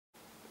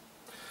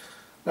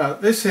Now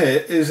this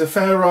here is a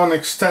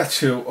pharaonic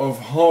statue of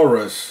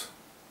Horus,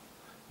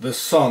 the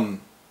sun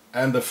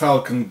and the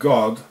falcon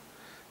god,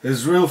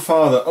 his real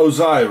father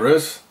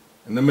Osiris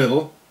in the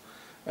middle,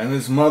 and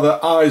his mother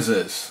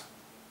Isis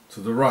to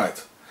the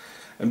right.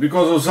 And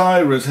because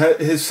Osiris,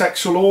 his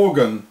sexual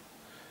organ,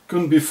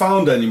 couldn't be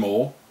found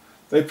anymore,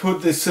 they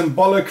put this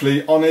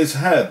symbolically on his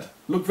head.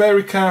 Look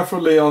very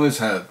carefully on his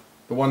head,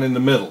 the one in the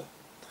middle.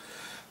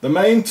 The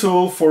main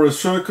tool for a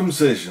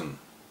circumcision,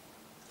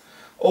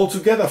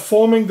 altogether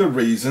forming the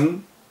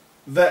reason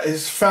that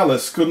his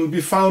phallus couldn't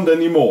be found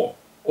anymore,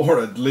 or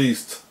at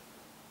least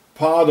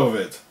part of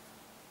it.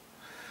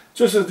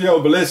 Just as the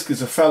obelisk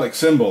is a phallic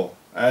symbol,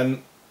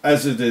 and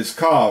as it is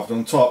carved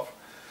on top,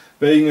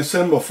 being a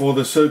symbol for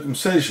the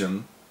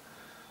circumcision,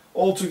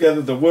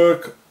 altogether the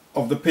work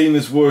of the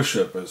penis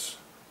worshippers,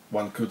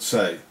 one could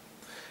say.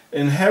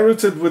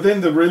 Inherited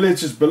within the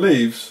religious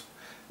beliefs,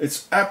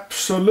 it's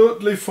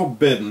absolutely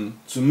forbidden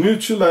to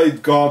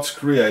mutilate God's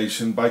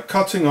creation by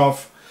cutting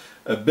off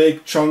a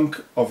big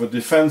chunk of a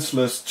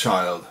defenseless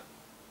child.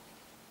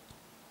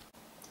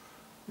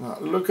 Now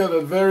look at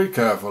it very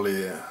carefully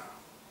here.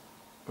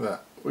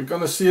 We're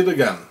going to see it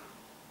again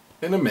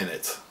in a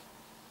minute.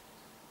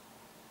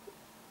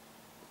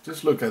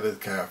 Just look at it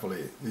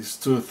carefully, these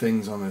two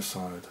things on this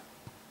side.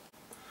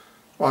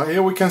 Well,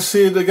 here we can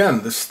see it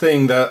again, this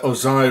thing that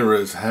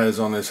Osiris has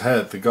on his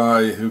head, the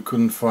guy who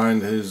couldn't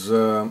find his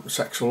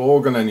sexual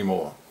organ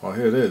anymore. Well,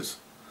 here it is.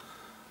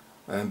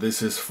 And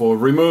this is for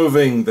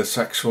removing the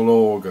sexual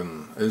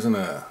organ, isn't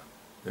it?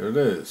 Here it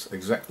is,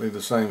 exactly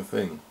the same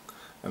thing.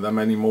 And there are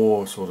many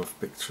more sort of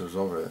pictures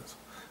of it.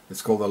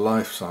 It's called a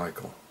life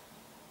cycle.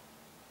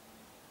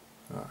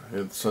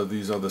 So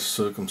these are the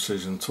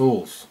circumcision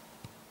tools.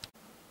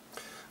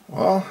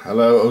 Well,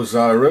 hello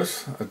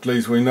Osiris, at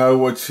least we know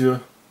what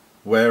you're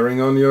wearing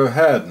on your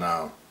head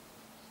now.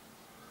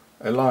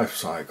 A life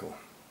cycle.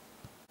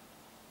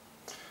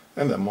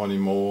 And there are many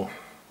more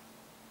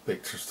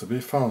pictures to be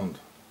found.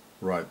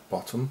 Right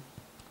bottom.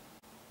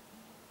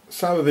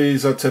 So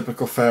these are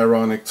typical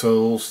pharaonic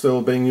tools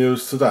still being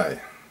used today.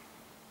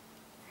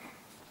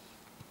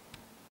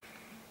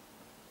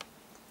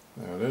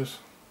 There it is.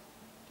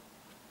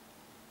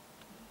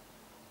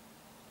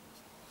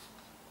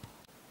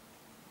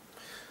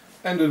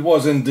 And it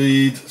was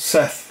indeed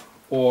Seth,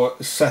 or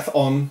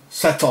Sethon,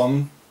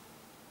 Satan,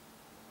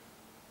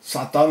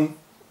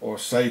 or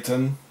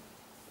Satan,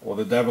 or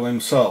the devil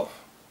himself.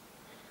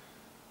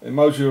 In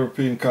most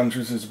European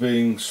countries it's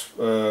being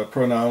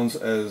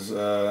pronounced as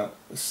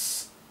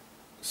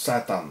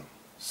Satan,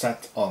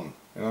 Satan,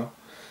 you know.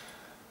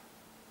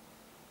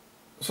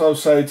 So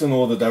Satan,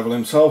 or the devil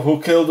himself,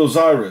 who killed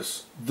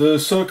Osiris. The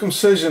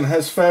circumcision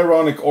has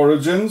pharaonic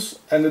origins,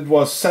 and it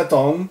was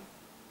Satan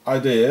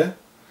idea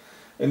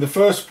in the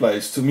first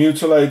place to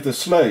mutilate the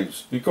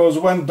slaves, because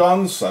when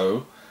done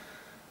so,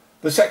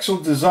 the sexual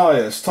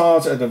desire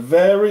starts at a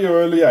very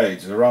early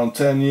age, around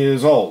 10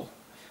 years old,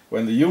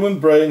 when the human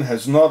brain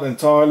has not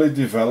entirely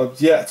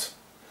developed yet,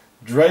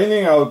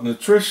 draining out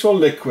nutritional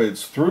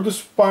liquids through the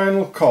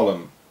spinal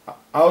column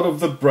out of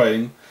the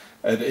brain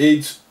at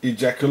each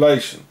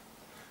ejaculation,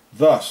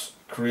 thus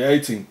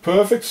creating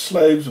perfect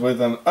slaves with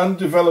an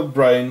undeveloped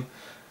brain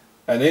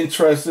and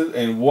interested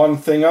in one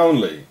thing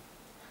only,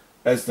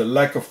 as the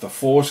lack of the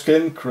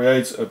foreskin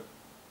creates a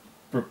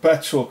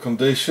perpetual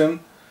condition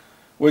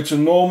which a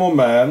normal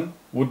man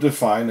would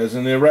define as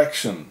an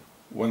erection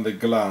when the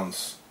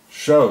glans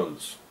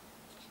shows.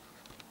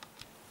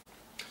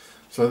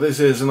 So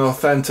this is an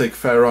authentic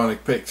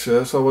pharaonic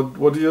picture, so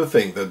what do you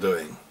think they're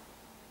doing?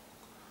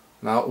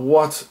 Now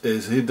what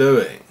is he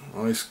doing?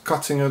 Well, he's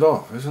cutting it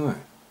off, isn't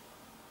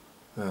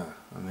he? Yeah,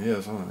 and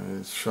here's something,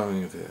 he's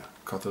showing it here,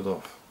 cut it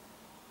off.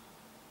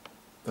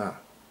 There.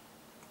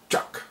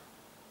 Chuck!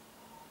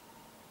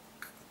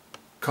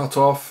 Cut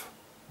off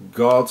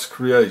God's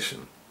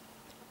creation.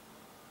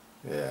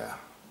 Yeah.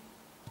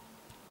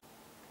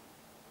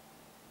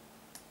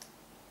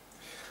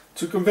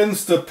 To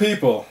convince the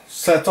people,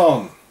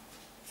 Satan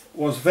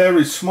was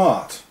very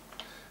smart,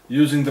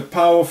 using the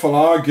powerful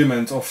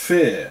argument of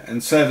fear,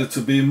 and said it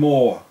to be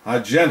more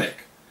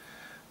hygienic,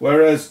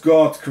 whereas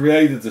God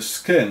created the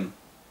skin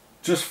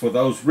just for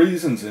those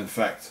reasons, in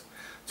fact,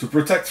 to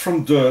protect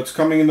from dirt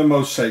coming in the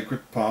most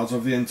sacred parts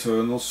of the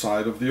internal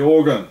side of the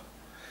organ.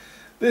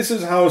 This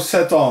is how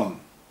Satan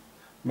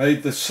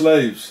made the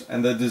slaves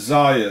and their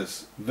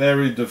desires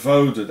very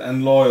devoted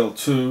and loyal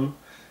to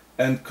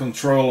and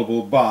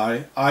controllable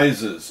by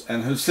Isis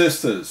and her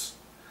sisters.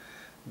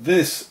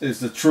 This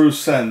is the true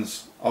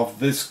sense of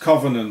this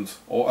covenant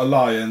or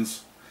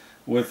alliance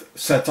with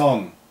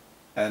Satan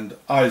and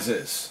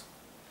Isis.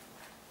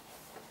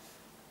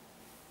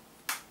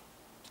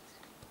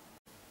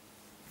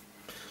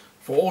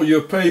 For all you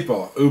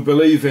people who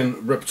believe in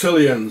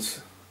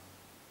reptilians,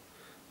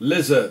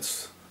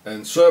 lizards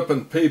and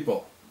serpent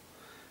people,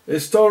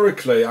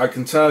 historically I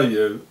can tell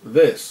you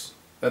this,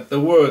 that the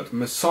word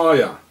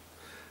Messiah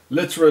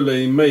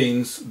literally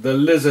means the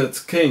lizard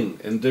king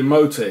in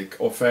Demotic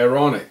or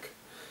Pharaonic,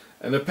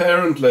 And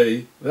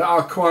apparently there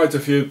are quite a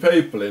few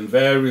people in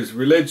various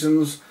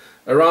religions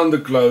around the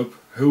globe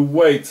who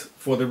wait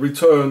for the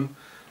return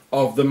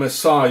of the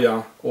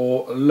Messiah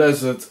or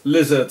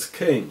lizard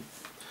king.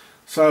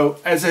 So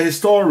as a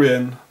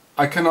historian,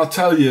 I cannot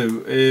tell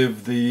you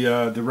if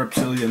the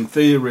reptilian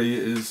theory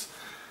is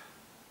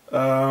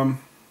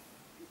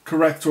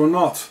correct or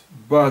not,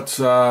 but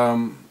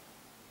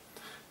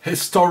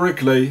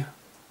historically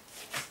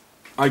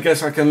I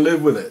guess I can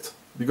live with it,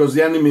 because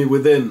the enemy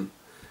within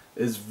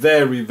is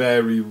very,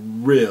 very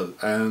real,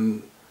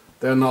 and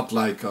they're not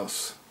like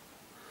us.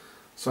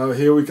 So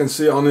here we can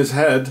see on his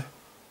head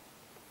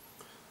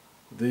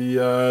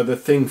the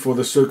thing for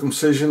the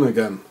circumcision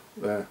again,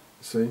 there,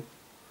 see?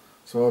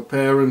 So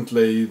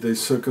apparently the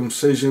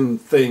circumcision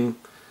thing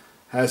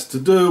has to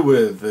do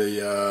with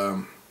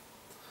the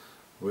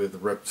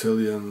with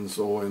reptilians,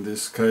 or in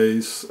this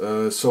case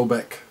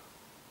Sobek,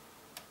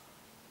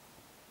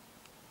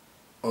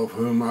 of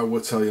whom I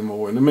will tell you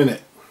more in a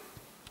minute.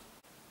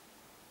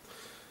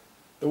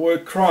 The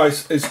word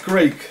Christ is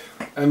Greek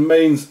and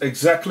means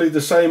exactly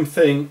the same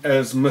thing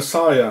as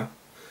Messiah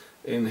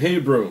in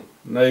Hebrew,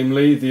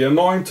 namely the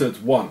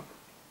anointed one,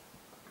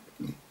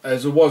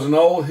 as it was an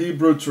old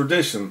Hebrew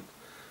tradition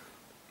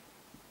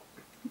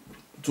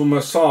to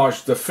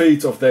massage the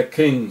feet of their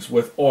kings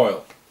with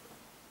oil,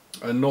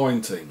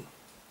 anointing.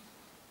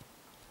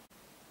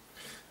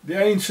 The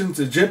ancient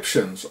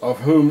Egyptians,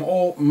 of whom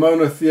all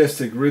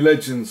monotheistic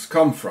religions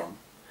come from,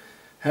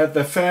 had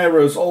their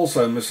pharaohs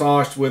also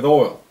massaged with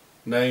oil,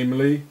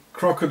 namely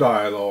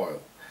crocodile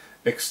oil,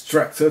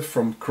 extracted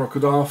from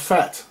crocodile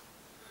fat.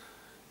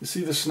 You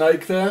see the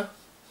snake there?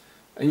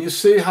 And you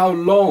see how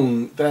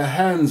long their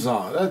hands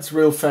are. That's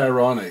real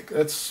pharaonic.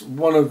 That's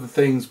one of the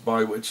things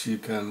by which you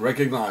can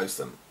recognize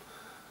them.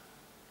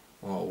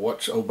 Well,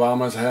 watch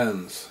Obama's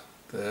hands.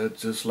 They're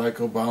just like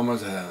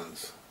Obama's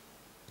hands.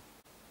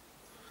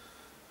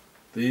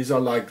 These are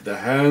like the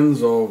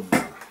hands of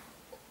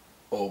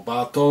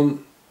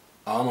Obaton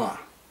Ama.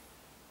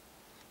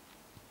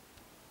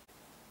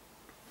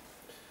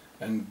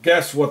 And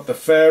guess what the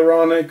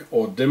pharaonic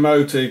or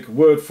demotic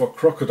word for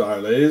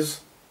crocodile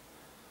is?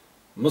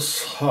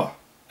 Musha,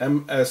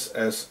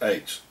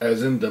 M-S-S-H,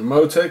 as in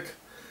demotic,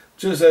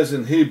 just as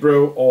in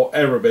Hebrew or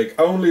Arabic,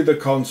 only the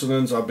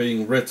consonants are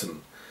being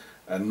written.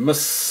 And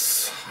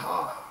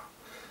Musha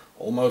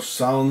almost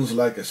sounds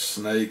like a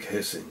snake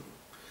hissing,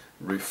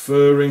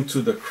 referring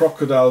to the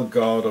crocodile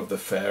god of the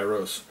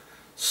pharaohs,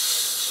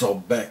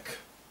 Sobek,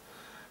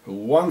 who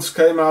once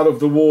came out of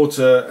the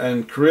water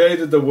and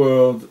created the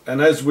world.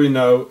 And as we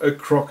know, a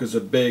croc is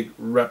a big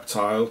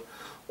reptile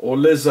or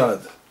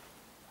lizard.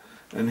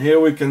 And here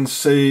we can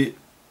see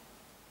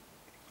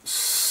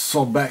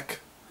Sobek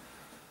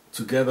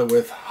together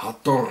with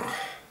Hathor.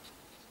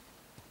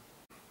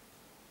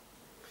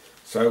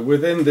 So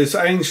within this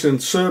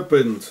ancient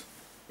serpent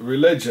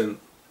religion,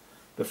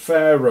 the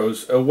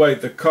pharaohs await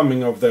the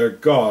coming of their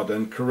god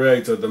and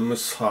creator, the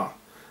Messiah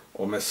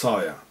or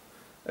Messiah,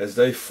 as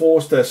they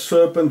force their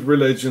serpent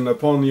religion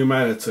upon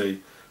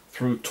humanity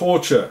through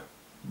torture,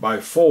 by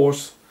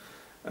force,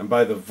 and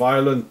by the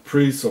violent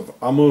priests of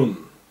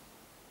Amun,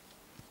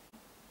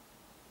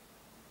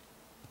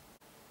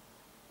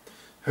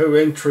 who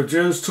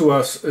introduced to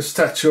us a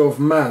statue of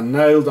man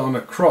nailed on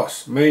a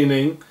cross,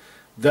 meaning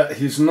that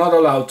he's not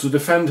allowed to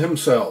defend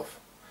himself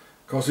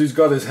because he's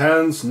got his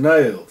hands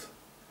nailed,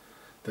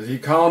 that he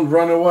can't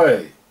run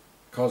away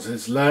because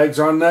his legs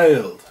are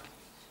nailed,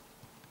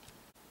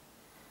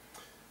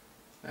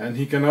 and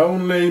he can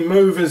only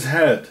move his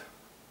head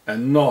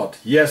and nod,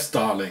 yes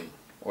darling,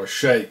 or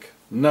shake,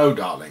 no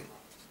darling.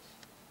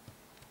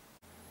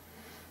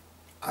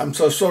 I'm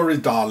so sorry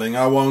darling,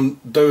 I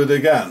won't do it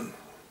again.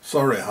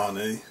 Sorry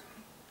honey,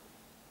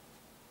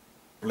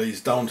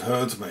 please don't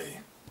hurt me.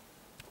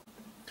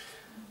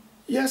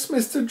 Yes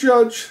Mr.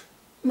 Judge,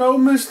 no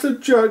Mr.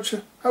 Judge,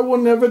 I will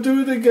never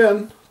do it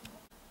again.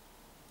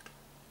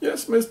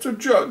 Yes Mr.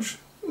 Judge,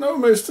 no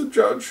Mr.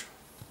 Judge.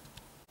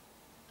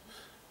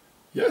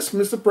 Yes,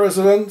 Mr.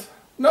 President.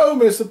 No,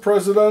 Mr.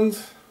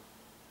 President.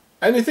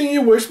 Anything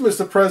you wish,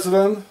 Mr.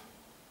 President.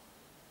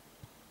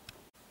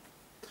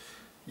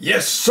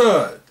 Yes,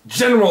 sir.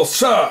 General,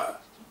 sir.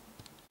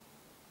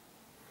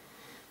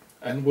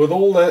 And with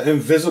all their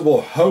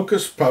invisible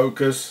hocus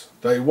pocus,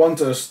 they want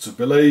us to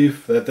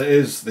believe that there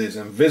is this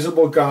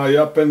invisible guy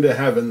up in the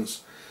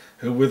heavens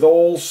who, with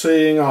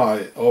all-seeing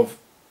eye of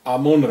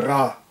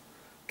Amun-Ra,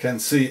 can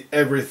see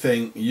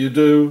everything you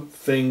do,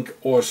 think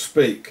or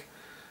speak,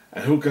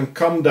 and who can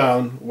come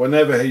down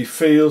whenever he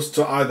feels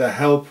to either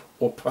help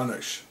or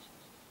punish.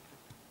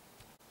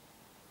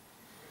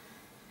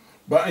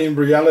 But in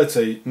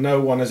reality,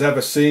 no one has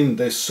ever seen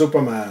this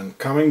Superman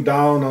coming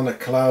down on a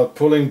cloud,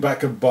 pulling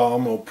back a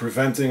bomb, or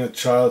preventing a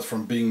child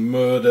from being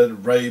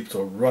murdered, raped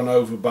or run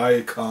over by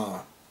a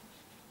car.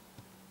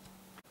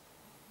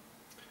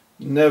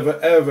 Never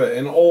ever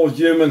in all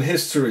human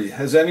history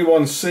has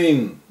anyone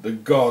seen the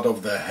God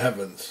of the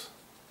heavens.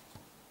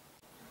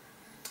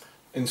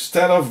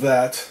 Instead of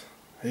that,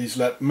 he's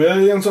let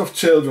millions of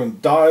children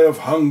die of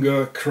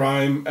hunger,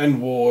 crime and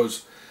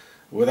wars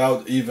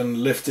without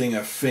even lifting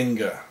a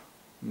finger,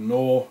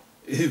 nor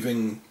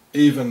even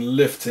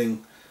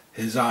lifting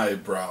his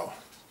eyebrow.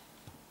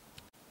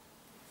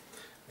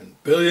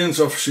 And billions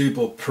of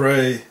sheeple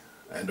pray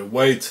and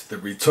await the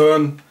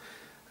return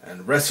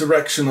and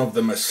resurrection of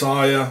the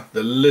Messiah,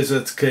 the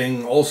Lizard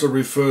King, also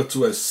referred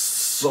to as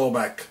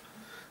Sobek,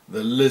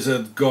 the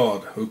Lizard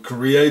God, who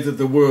created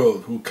the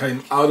world, who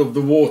came out of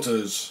the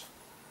waters.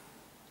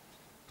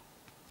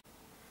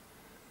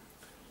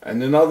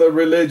 And in other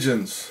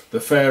religions, the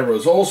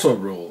pharaohs also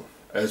rule,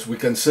 as we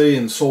can see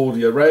in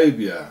Saudi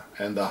Arabia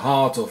and the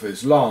heart of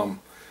Islam,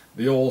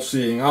 the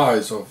all-seeing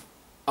eyes of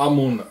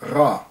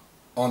Amun-Ra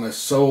on a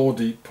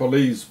Saudi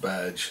police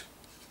badge.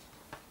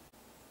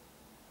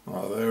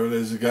 Oh, there it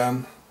is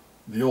again,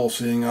 the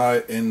all-seeing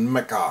eye in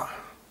Mecca.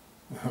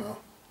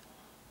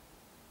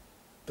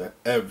 They're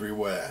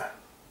everywhere.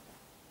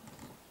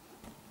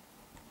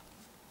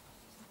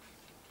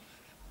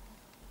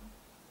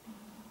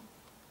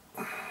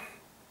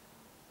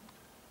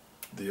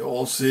 The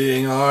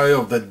all-seeing eye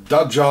of the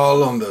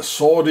Dajjal on the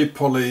Saudi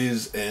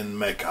police in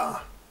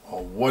Mecca.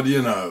 Oh, what do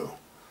you know?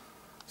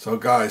 So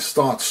guys,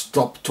 stop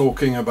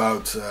talking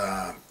about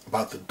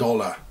the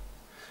dollar.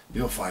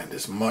 You'll find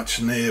this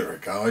much nearer,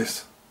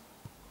 guys.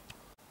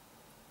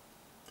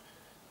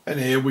 And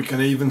here we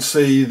can even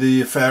see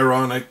the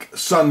pharaonic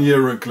sun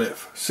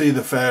hieroglyph. See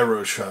the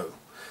Pharaoh show.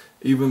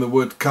 Even the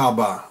word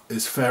Kaaba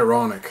is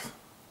pharaonic.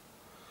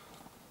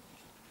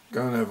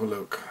 Go and have a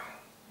look.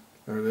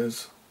 There it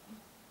is.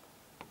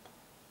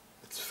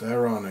 It's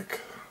pharaonic.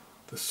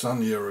 The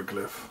sun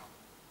hieroglyph.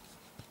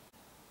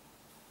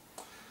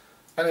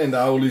 And in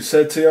the holy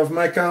city of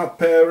Mecca,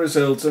 Paris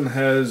Hilton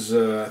has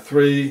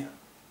 3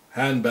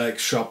 handbag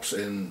shops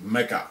in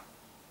Mecca.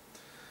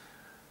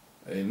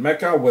 In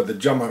Mecca, where the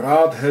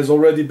Jamarat has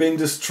already been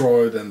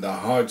destroyed and the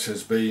Hajj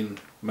has been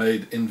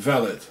made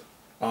invalid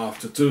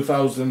after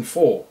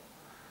 2004.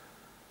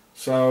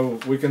 So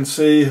we can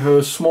see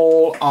her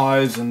small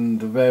eyes and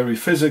the very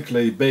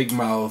physically big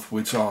mouth,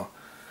 which are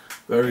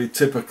very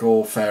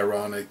typical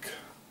pharaonic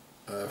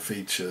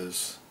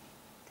features.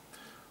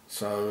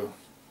 So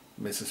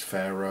Mrs.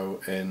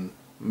 Pharaoh in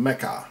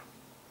Mecca,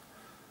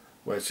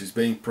 where she's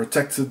being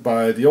protected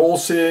by the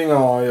all-seeing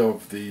eye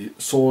of the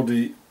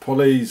Saudi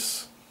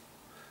police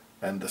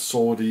and the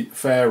Saudi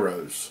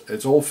pharaohs.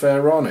 It's all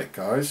pharaonic,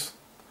 guys,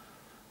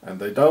 and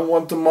they don't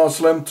want the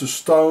Muslim to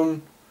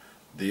stone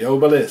the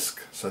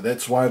obelisk, so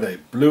that's why they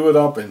blew it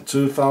up in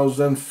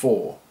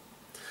 2004.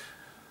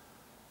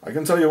 I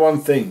can tell you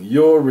one thing,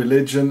 your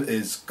religion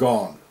is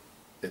gone.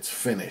 It's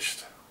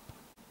finished.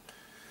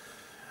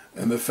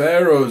 And the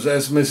pharaohs,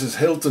 as Mrs.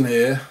 Hilton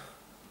here,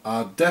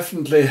 are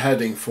definitely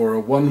heading for a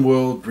one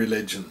world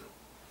religion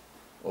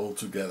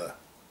altogether.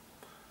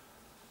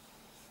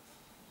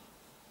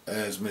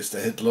 As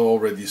Mr. Hitler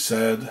already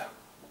said,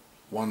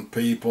 one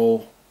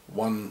people,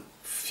 one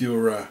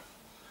Führer,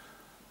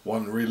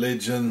 one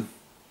religion,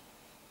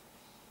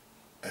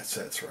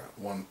 etc.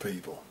 One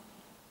people.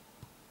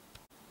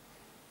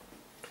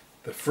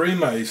 The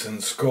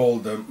Freemasons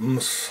called the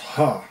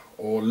Msha,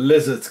 or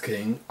Lizard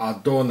King,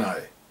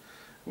 Adonai,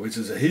 which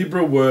is a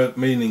Hebrew word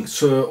meaning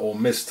Sir or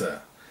Mr,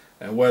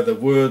 and where the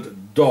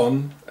word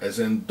Don, as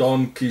in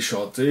Don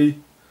Quixote,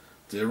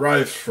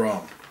 derives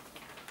from.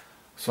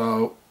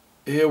 So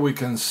here we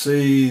can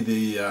see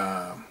the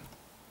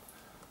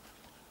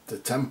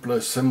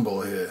Templar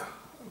symbol here.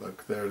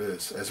 Look, there it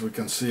is. As we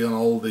can see on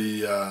all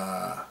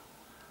the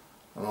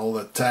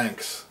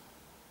tanks,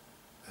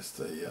 as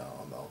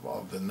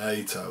of the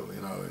NATO,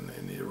 you know,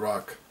 in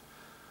Iraq,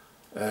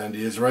 and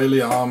the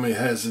Israeli army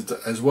has it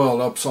as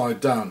well upside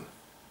down,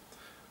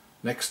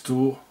 next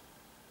to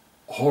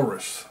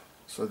Horus.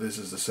 So this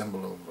is the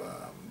symbol of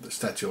the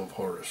statue of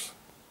Horus.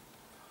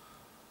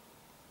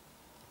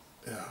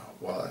 Yeah,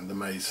 well, and the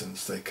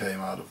Masons, they came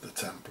out of the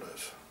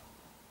Templars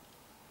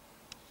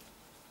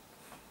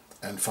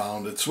and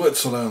founded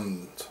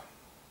Switzerland,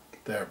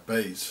 their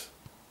base.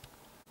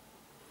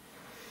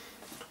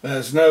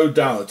 There's no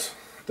doubt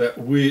that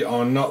we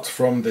are not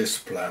from this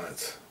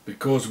planet,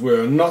 because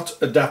we're not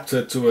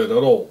adapted to it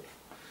at all.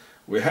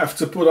 We have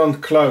to put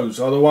on clothes,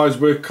 otherwise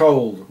we're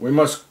cold. We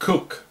must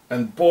cook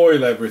and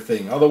boil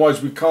everything,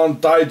 otherwise we can't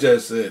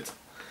digest it.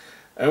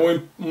 And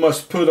we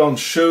must put on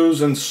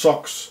shoes and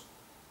socks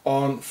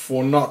on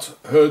for not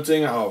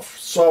hurting our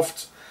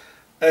soft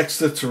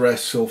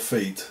extraterrestrial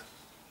feet.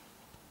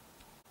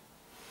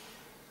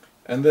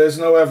 And there's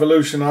no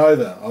evolution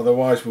either,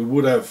 otherwise we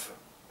would have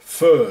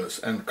furs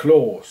and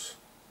claws.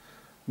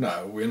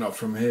 No, we're not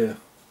from here.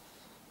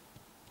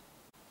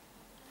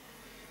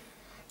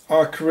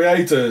 Our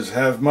creators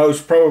have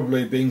most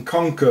probably been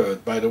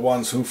conquered by the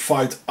ones who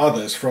fight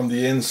others from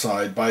the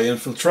inside by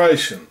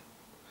infiltration,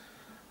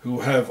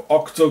 who have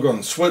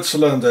Octagon,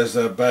 Switzerland as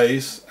their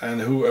base,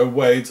 and who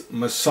await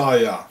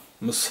Messiah,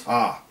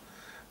 Msha,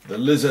 the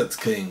Lizard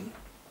King.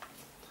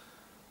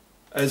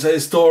 As a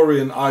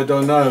historian, I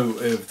don't know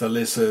if the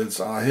lizards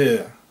are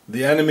here.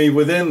 The enemy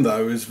within,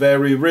 though, is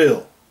very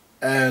real,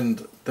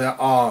 and there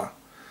are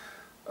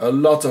a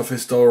lot of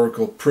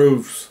historical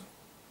proofs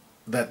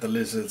that the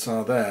lizards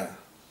are there.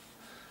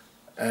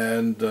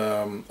 and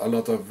a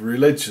lot of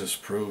religious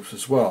proofs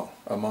as well,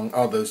 among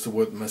others the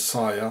word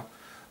Messiah,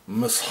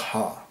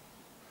 Mesha,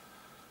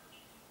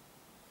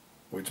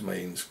 which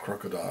means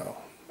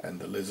crocodile, and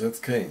the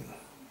lizard king.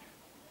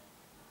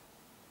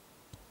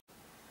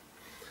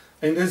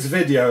 In this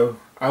video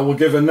I will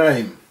give a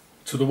name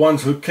to the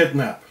ones who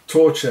kidnap,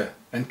 torture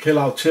and kill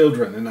our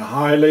children in a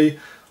highly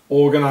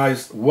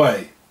organized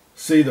way.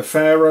 See the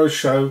Pharaohs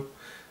show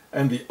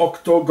and the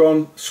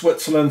Octagon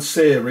Switzerland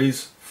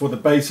series for the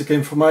basic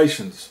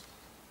informations.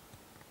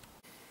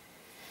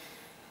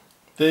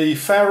 The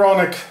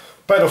pharaonic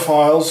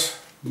pedophiles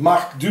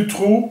Marc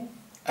Dutroux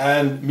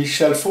and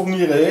Michel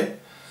Fourniret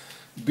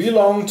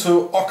belong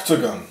to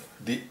Octagon,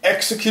 the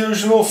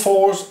executional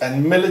force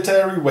and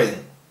military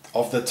wing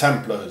of the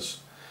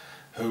Templars,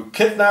 who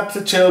kidnap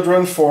the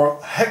children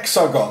for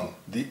Hexagon,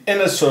 the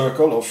inner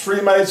circle of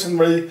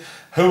Freemasonry,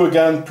 who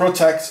again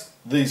protect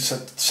the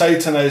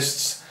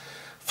Satanists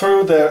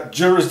through their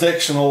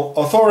jurisdictional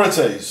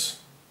authorities.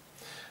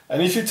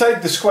 And if you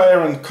take the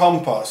square and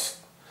compass,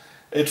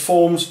 it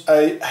forms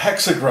a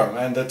hexagram,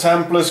 and the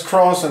Templars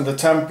cross and the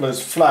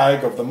Templars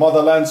flag of the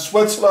motherland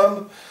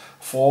Switzerland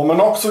form an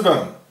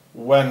octagon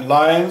when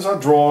lines are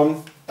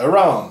drawn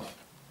around.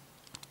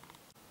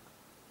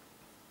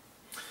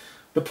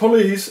 The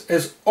police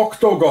is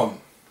octagon,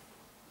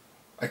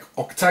 like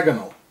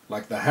octagonal,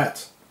 like the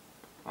hat.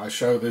 I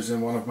show this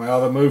in one of my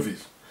other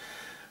movies,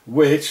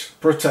 which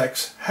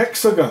protects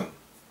hexagon,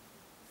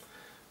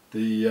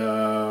 the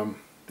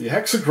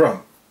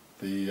hexagram,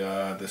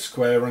 the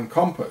square and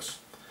compass,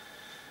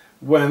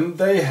 when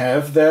they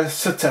have their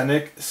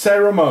satanic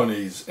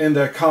ceremonies in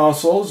their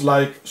castles,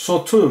 like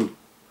Sotu,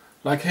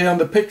 like here in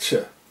the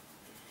picture,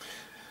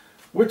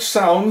 which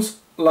sounds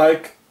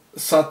like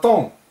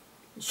Satan,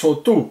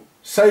 Sotu,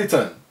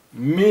 Satan,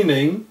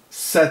 meaning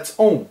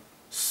Seton,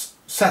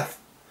 Seth,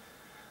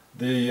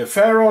 the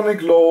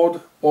pharaonic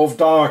lord of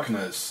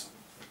darkness.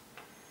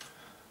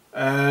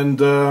 And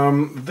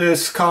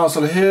this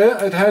castle here,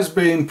 it has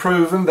been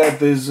proven that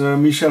this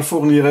Michel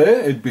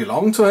Fourniret, it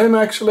belonged to him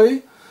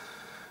actually,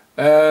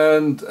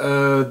 and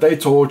they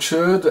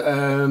tortured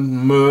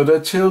and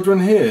murdered children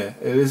here.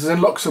 It is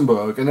in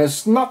Luxembourg, and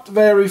it's not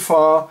very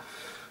far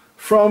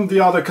from the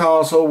other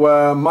castle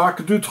where Marc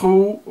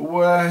Dutroux,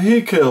 where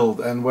he killed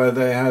and where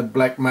they had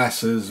black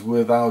masses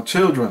with our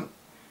children.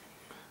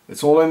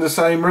 It's all in the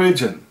same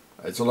region.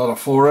 It's a lot of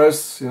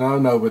forests, you know,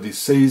 nobody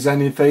sees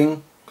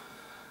anything.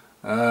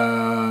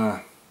 There's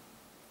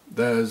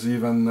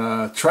even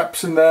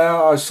traps in there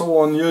I saw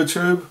on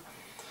YouTube.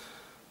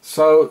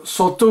 So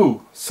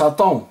Sotu,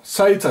 Satan,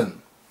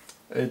 Satan,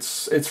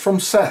 it's from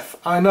Seth.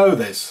 I know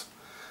this.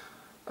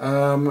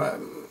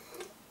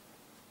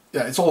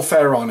 Yeah, it's all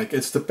pharaonic.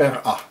 It's the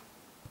PHARAOHS.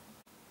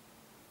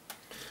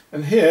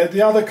 And here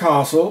the other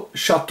castle,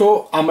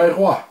 Château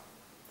Amérois,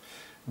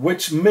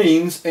 which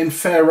means in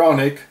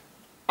pharaonic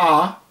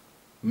A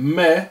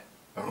me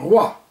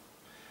roi.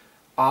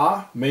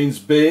 A means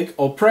big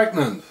or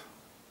pregnant.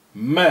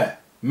 Me,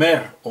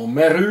 mer or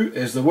meru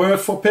is the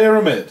word for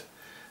pyramid.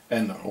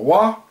 And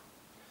roi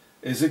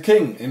is a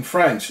king in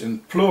French, in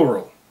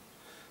plural.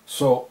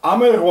 So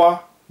Amérois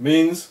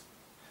means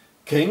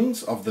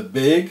kings of the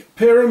big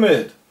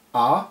pyramid.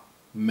 A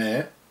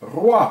me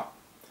roi.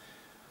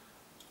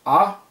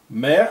 A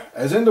mer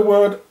as in the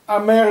word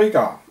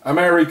America.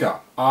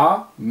 America.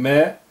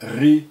 America,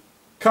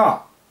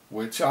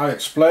 which I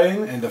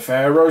explain in the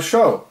Pharaoh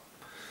show.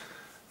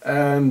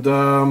 And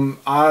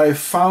I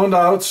found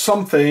out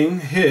something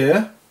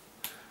here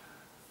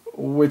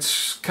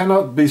which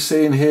cannot be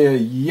seen here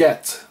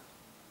yet,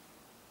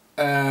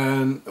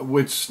 and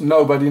which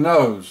nobody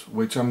knows,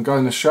 which I'm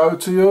going to show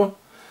to you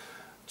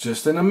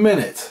just in a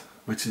minute,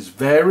 which is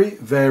very,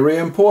 very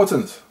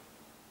important.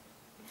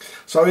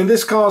 So in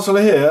this castle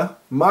here,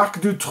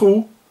 Marc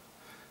Dutroux,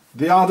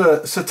 the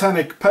other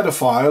satanic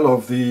pedophile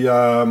of the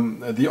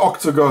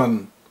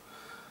Octagon,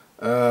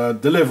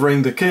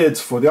 delivering the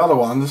kids for the other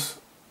ones,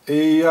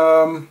 they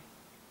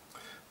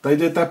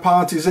did their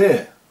parties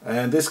here.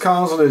 And this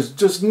castle is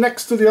just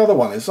next to the other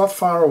one. It's not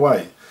far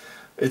away.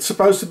 It's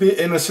supposed to be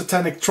in a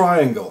satanic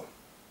triangle.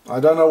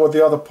 I don't know what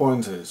the other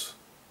point is.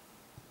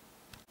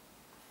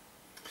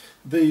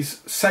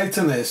 These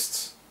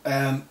Satanists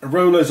and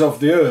rulers of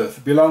the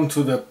earth belong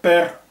to the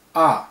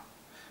PHARAOHS,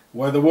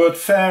 where the word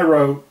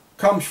Pharaoh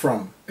comes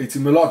from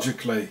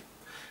etymologically,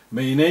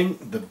 meaning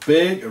the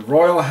big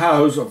royal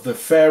house of the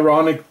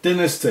pharaonic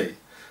dynasty,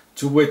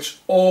 to which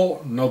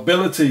all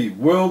nobility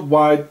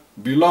worldwide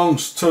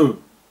belongs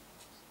to.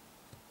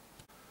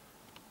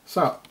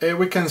 So here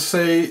we can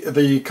see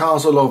the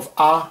castle of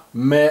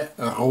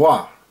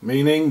Amérois,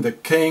 meaning the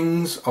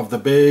kings of the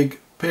big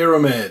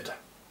pyramid.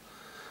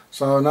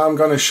 So now I'm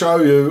going to show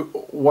you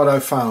what I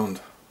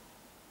found.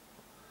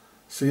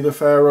 See the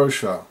Pharaoh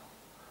show?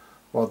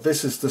 Well,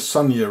 this is the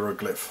sun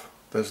hieroglyph,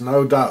 there's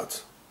no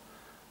doubt.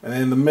 And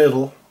in the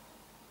middle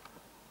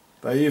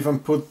they even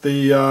put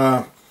the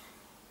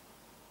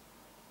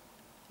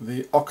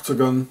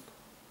octagon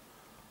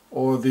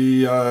or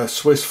the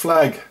Swiss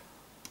flag.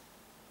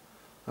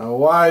 Now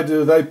why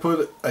do they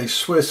put a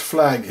Swiss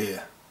flag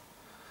here?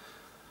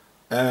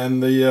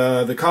 And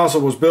the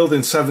castle was built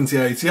in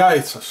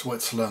 1788, so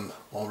Switzerland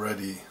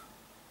already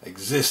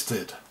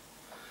existed.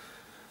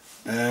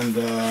 And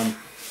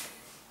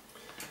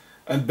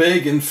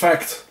big, in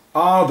fact,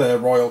 are their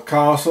royal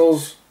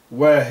castles,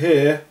 where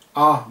here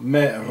A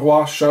Mais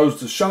Roi shows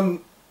the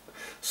sun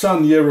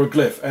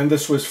hieroglyph and the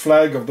Swiss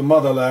flag of the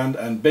motherland,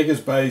 and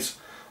biggest base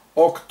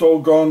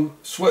Octagon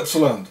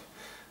Switzerland.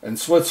 And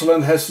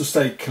Switzerland has to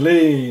stay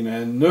clean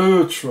and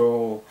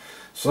neutral,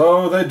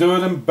 so they do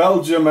it in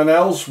Belgium and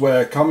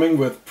elsewhere, coming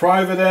with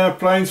private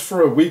airplanes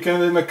for a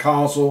weekend in a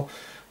castle,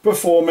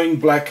 performing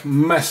black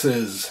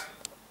masses.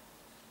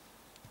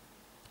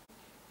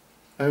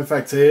 In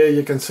fact, here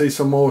you can see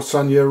some more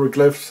sun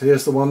hieroglyphs.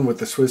 Here's the one with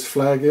the Swiss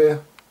flag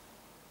here.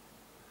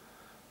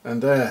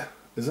 And there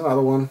is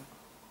another one.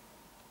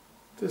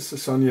 This is a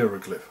sun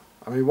hieroglyph.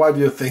 I mean, why do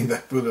you think they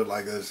put it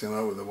like this, you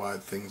know, with the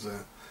white things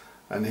there?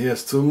 And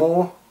here's two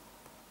more.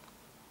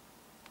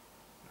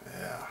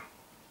 Yeah.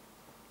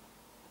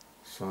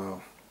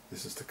 So,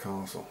 this is the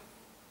castle.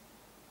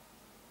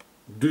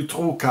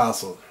 Dutroux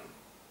Castle.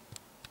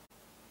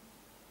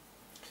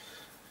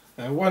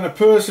 And when a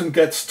person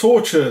gets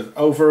tortured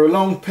over a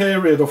long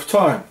period of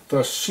time,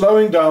 thus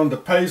slowing down the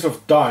pace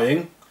of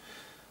dying,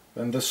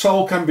 then the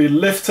soul can be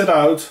lifted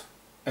out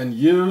and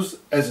used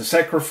as a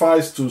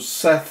sacrifice to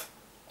Satan,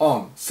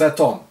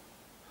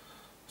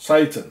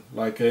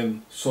 like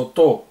in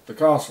Soto, the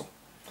castle.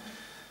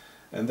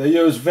 And they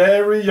use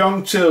very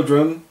young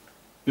children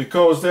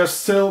because they're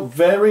still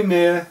very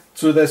near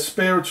to their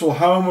spiritual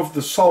home of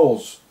the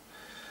souls,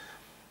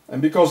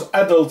 and because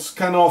adults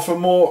can offer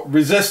more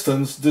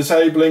resistance,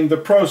 disabling the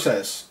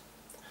process.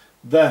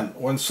 Then,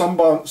 when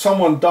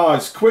someone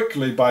dies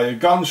quickly by a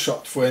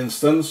gunshot, for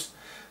instance,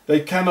 they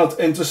cannot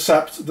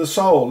intercept the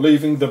soul,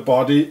 leaving the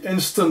body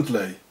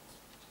instantly.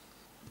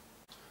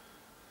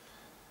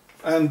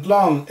 And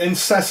long,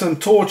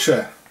 incessant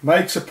torture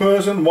makes a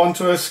person want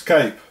to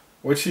escape,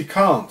 which he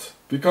can't,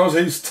 because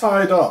he's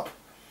tied up,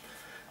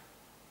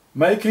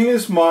 making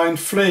his mind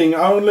fleeing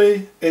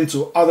only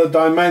into other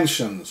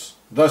dimensions,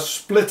 thus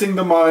splitting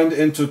the mind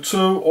into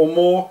two or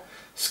more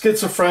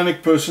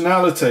schizophrenic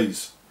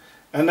personalities,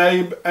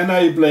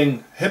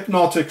 enabling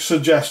hypnotic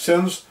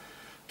suggestions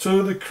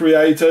to the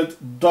created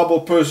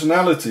double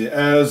personality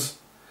as,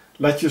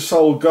 let your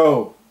soul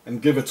go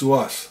and give it to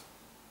us.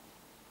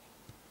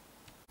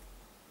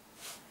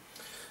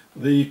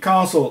 The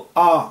castle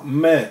A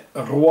Mais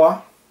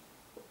Roi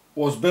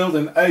was built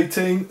in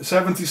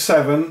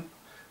 1877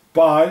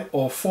 by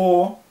or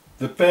for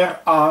the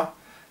Père A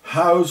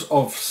House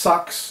of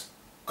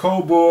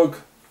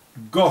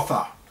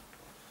Saxe-Coburg-Gotha,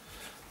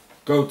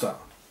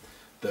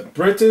 the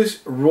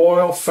British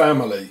royal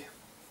family.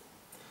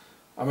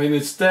 I mean,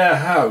 it's their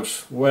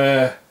house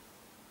where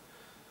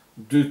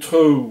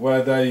Dutroux,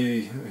 where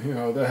they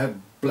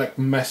had black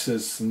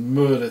masses and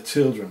murdered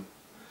children.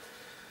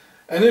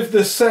 And if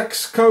the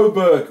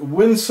Saxe-Coburg,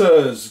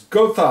 Windsors,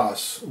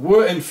 Gothas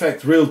were in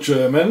fact real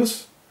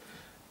Germans,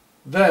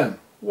 then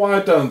why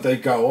don't they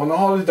go on a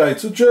holiday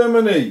to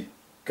Germany?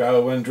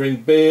 Go and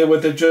drink beer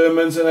with the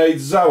Germans and eat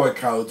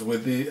sauerkraut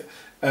at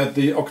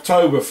the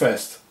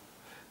Oktoberfest.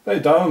 They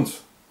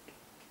don't.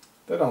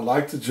 They don't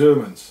like the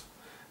Germans.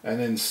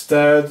 And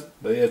instead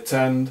they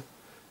attend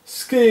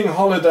skiing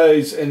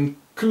holidays in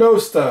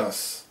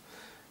cloisters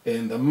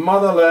in the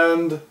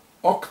motherland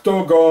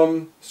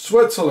Octagon,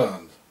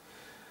 Switzerland,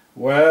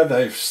 where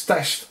they've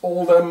stashed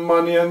all their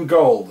money and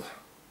gold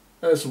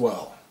as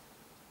well.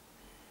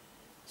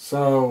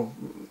 So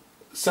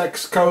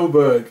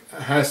Saxe-Coburg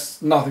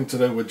has nothing to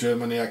do with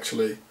Germany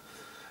actually.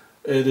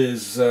 It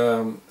is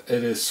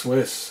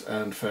Swiss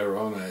and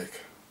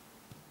Pharaonic.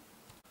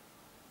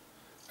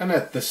 And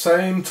at the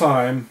same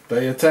time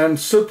they attend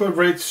super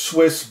rich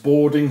Swiss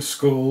boarding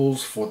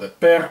schools for the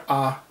Père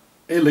A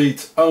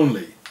elite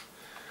only,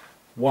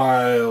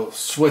 while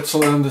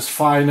Switzerland is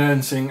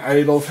financing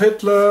Adolf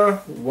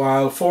Hitler,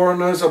 while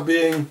foreigners are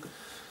being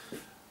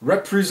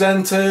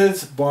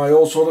represented by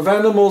all sorts of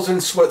animals in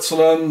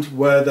Switzerland,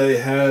 where they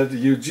had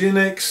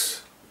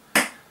eugenics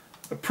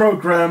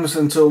programs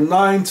until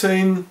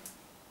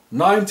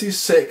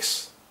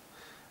 1996,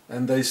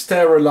 and they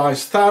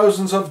sterilized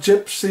thousands of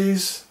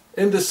gypsies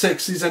in the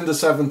 60s and the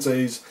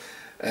 70s,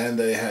 and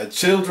they had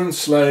children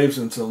slaves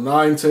until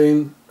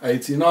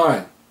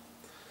 1989.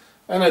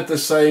 And at the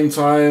same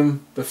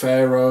time the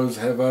pharaohs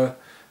have a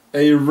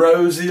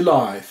rosy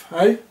life,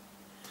 eh?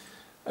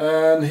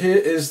 And here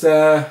is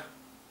their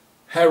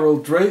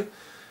heraldry,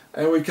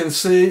 and we can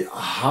see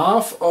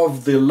half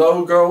of the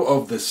logo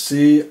of the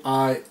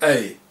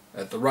CIA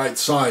at the right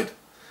side.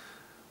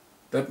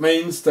 That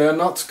means they're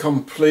not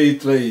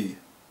completely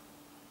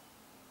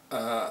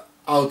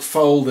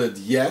outfolded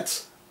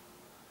yet,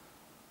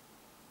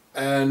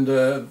 and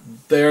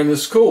they're in a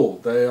school.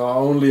 They are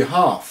only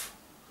half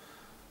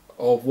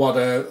of what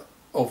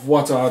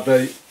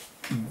they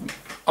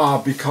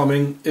are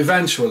becoming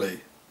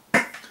eventually.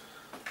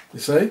 You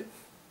see?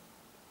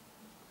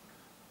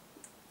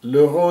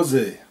 Le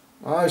Rosé.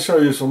 I'll show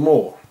you some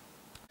more.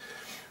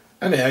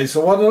 Anyway,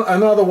 so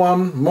another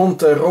one,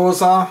 Monte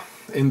Rosa,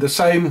 in the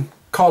same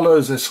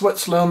colours as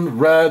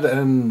Switzerland, red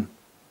and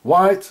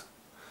white,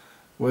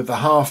 with the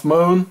half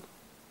moon,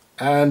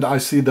 and I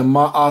see the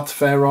Ma'at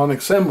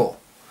pharaonic symbol.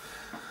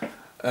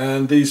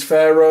 And these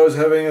pharaohs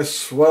having a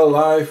swell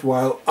life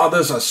while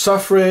others are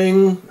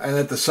suffering, and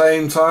at the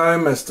same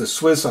time as the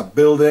Swiss are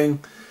building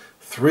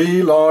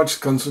 3 large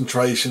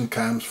concentration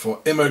camps for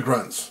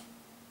immigrants.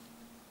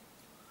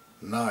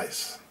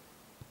 Nice.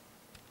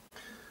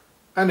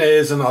 And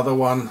here's another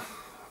one.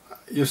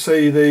 You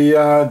see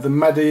the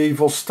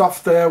medieval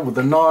stuff there with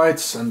the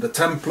knights and the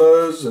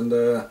Templars and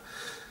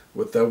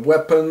with their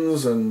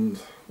weapons, and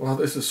well,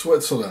 this is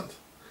Switzerland.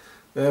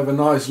 They have a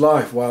nice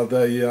life while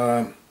they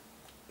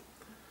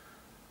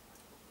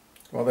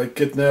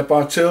kidnap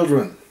our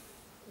children.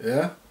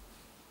 Yeah.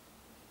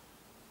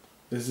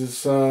 This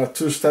is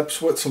two-step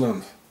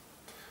Switzerland.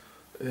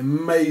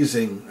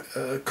 Amazing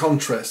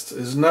contrast.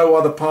 There's no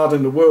other part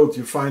in the world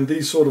you find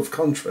these sort of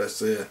contrasts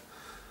here.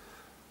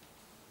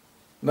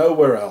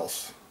 Nowhere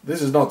else.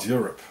 This is not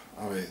Europe.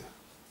 I mean,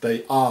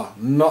 they are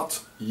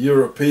not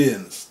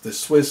Europeans. The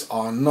Swiss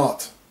are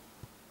not.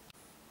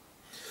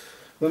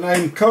 The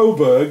name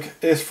Coburg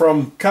is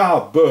from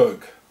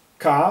Ka-burg.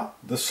 Ka,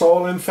 the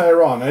soul in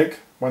Pharaonic,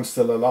 when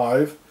still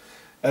alive,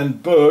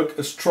 and Burg,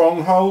 a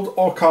stronghold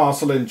or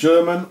castle in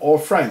German or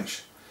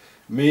French,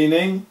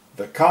 meaning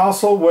the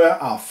castle where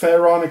our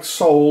pharaonic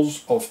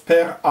souls of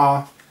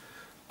Per-A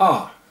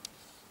are.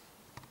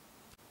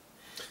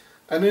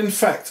 And in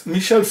fact,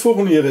 Michel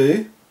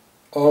Fourniret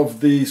of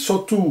the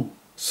Sotou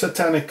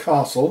Satanic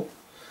Castle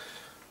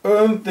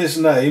earned this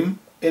name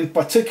in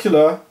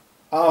particular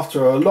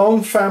after a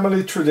long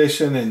family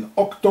tradition in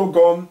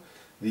Octogon,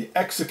 the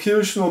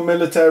executional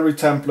military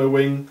Templar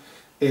wing,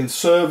 in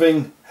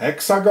serving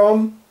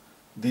Hexagon,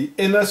 the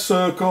inner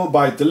circle,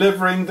 by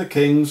delivering the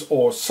kings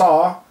or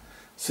Tsar,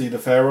 see the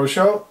Pharaoh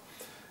show,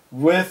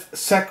 with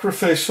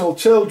sacrificial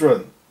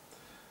children.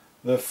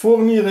 The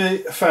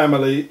Fourniret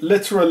family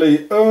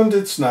literally earned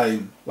its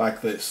name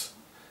like this.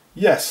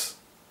 Yes,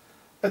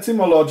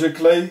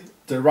 etymologically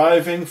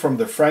deriving from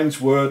the French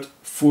word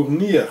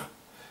fournir,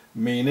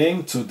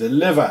 meaning to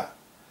deliver,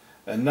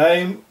 a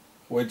name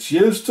which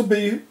used to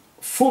be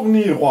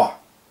Fourniroi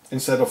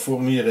instead of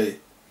Fourniret,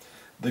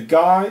 the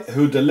guy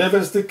who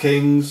delivers the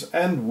kings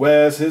and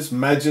wears his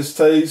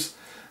majesty's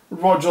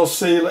royal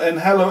seal and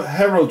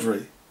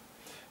heraldry.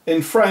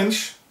 In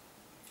French,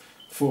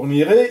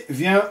 Fourniret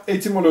vient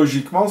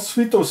étymologiquement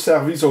suite au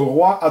service au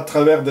roi à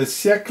travers des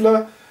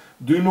siècles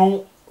du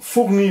nom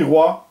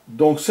fourniroi,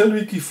 donc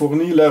celui qui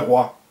fournit le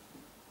roi.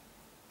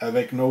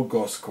 Avec nos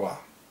gosses, quoi.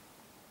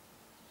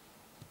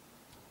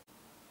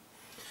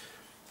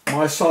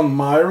 My son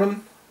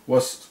Myron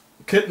was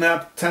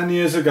kidnapped 10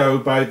 years ago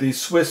by the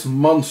Swiss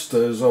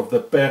monsters of the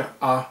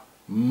Per-A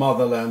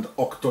motherland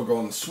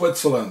Octogon,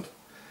 Switzerland.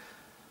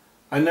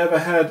 I never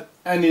had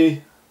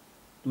any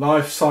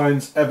life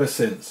signs ever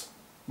since.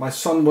 My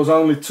son was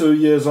only 2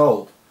 years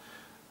old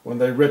when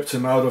they ripped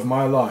him out of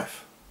my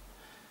life,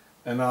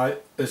 and I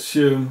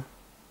assume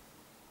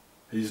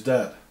he's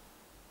dead.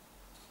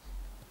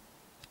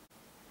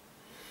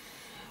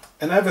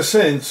 And ever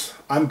since,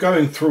 I'm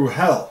going through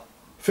hell.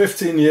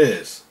 15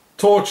 years,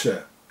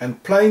 torture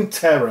and plain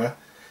terror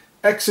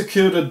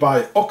executed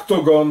by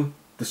Octogon,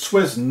 the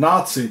Swiss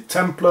Nazi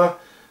Templar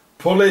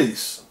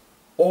police,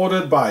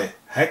 ordered by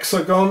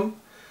Hexagon,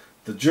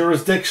 the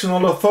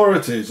jurisdictional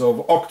authorities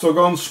of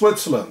Octogon,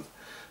 Switzerland,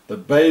 the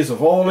base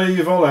of all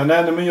evil and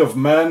enemy of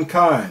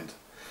mankind,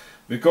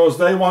 because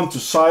they want to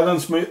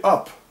silence me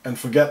up and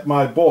forget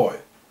my boy,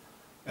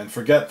 and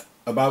forget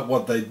about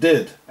what they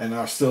did and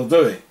are still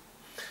doing.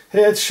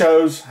 Here it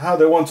shows how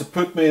they want to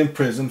put me in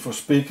prison for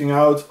speaking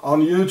out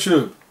on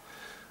YouTube.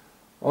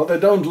 Well, they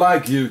don't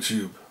like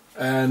YouTube,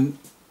 and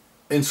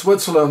in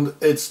Switzerland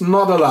it's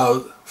not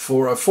allowed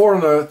for a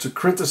foreigner to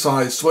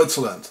criticize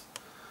Switzerland.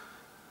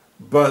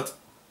 But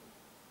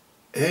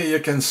here you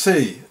can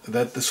see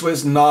that the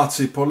Swiss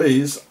Nazi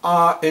police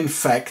are in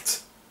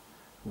fact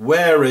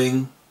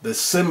wearing the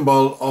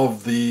symbol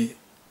of the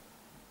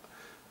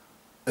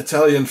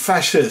Italian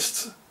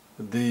fascists,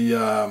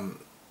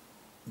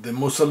 the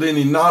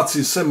Mussolini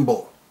Nazi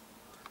symbol.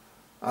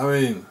 I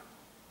mean,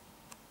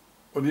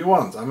 what do you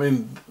want? I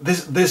mean,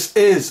 this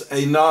is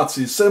a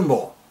Nazi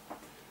symbol,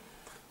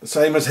 the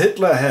same as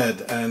Hitler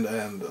had and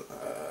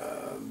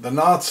the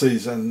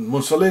Nazis and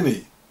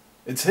Mussolini.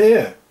 It's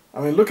here. I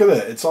mean, look at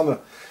it. It's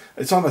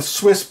on a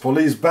Swiss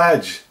police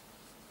badge.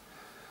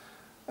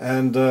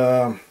 And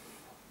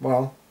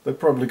well, they're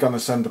probably going to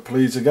send the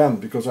police again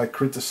because I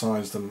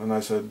criticized them and I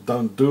said,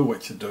 don't do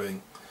what you're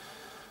doing.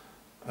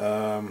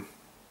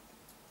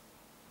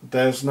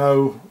 There's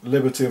no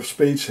liberty of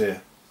speech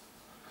here.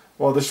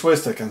 Well, the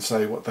Swiss, they can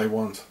say what they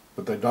want,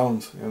 but they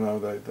don't. You know,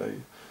 they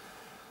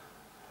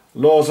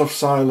laws of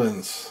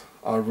silence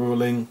are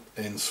ruling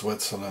in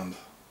Switzerland.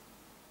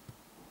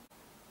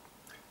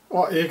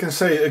 Well, you can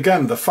see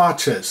again the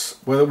PHARAOHS,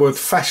 where the word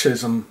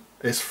fascism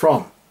is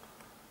from.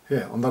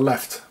 Here on the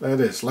left, there it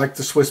is, like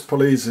the Swiss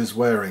police is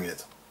wearing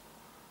it.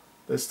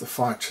 There's the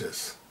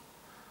PHARAOHS.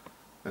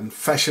 And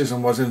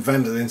fascism was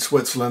invented in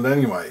Switzerland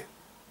anyway.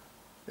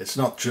 It's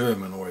not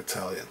German or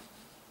Italian.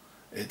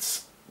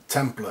 It's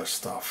Templar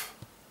stuff.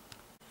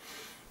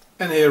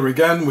 And here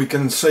again we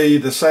can see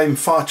the same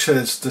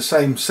PHARAOHS, the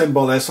same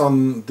symbol as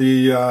on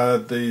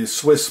the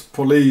Swiss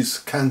police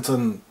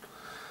canton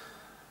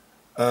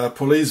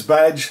police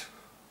badge.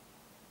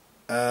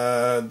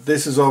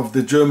 This is of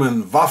the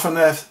German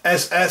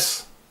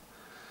Waffen-SS,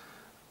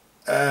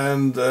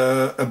 and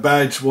a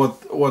badge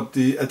what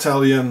the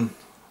Italian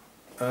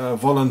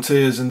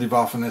volunteers in the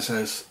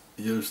Waffen-SS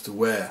used to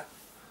wear.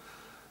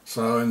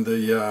 So in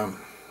the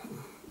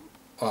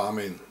well, I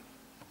mean,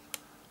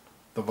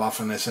 the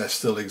Waffen-SS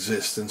still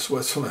exists in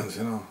Switzerland,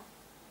 you know.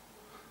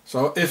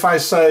 So if I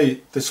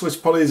say the Swiss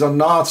police are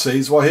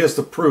Nazis, well, here's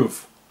the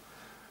proof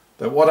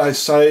that what I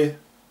say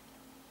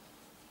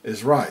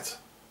is right.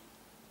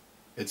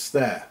 It's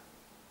there.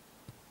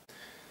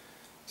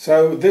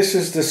 So this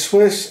is the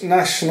Swiss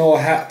national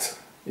hat.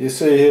 You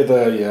see here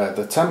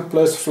the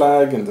Templars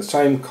flag in the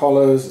same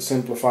colours, the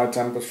simplified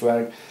Templars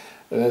flag,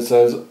 and it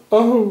says,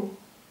 "Oh,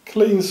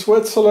 clean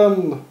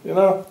Switzerland," you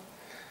know.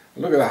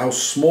 Look at how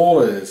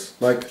small it is.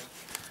 Like,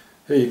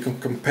 here you can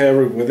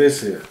compare it with this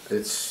here.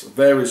 It's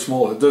very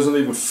small. It doesn't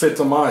even fit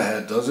on my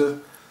head, does it?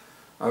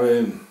 I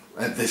mean,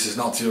 and this is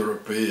not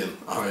European.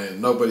 I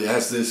mean, nobody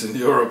has this in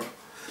Europe.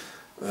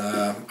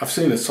 I've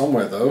seen it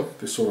somewhere though,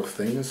 this sort of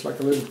thing. It's like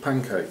a little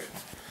pancake.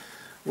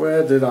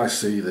 Where did I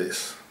see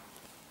this?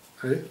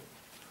 Hey?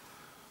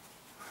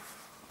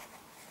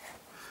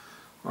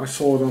 I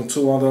saw it on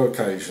 2 other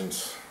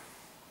occasions.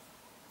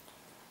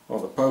 Well,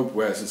 the Pope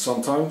wears it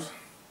sometimes,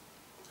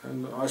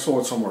 and I saw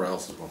it somewhere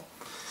else as well.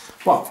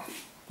 Well,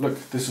 look,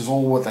 this is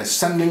all what they're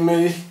sending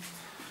me.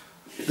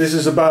 This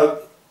is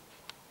about,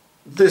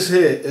 this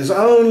here is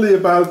only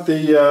about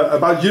the,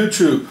 about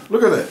YouTube.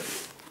 Look at it.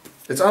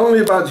 It's only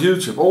about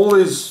YouTube. All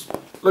this,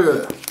 look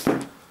at it.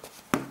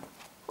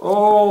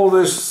 All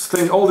this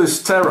thing, all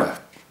this terror.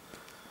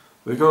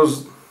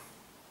 Because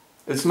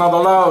it's not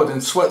allowed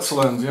in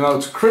Switzerland, you know,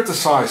 to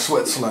criticize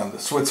Switzerland.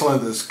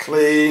 Switzerland is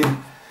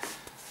clean.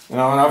 You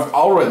know, and I've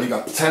already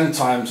got 10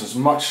 times as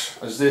much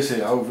as this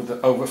here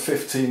over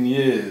 15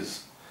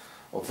 years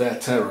of their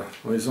terror.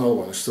 Well, there's another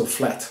one, it's still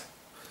flat.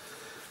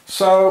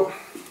 So,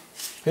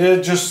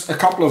 here just a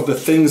couple of the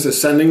things they're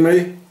sending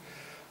me.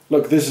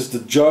 Look, this is the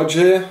judge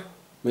here,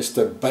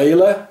 Mr.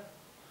 Baylor,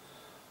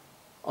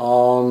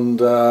 on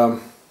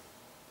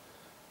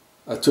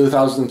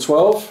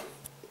 2012.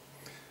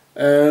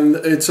 And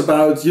it's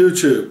about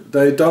YouTube.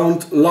 They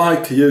don't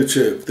like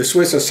YouTube. The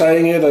Swiss are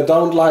saying it, they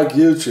don't like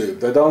YouTube.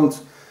 They don't,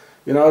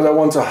 you know, they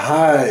want to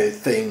hide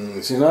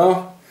things, you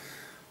know.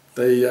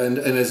 And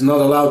it's not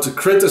allowed to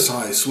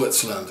criticize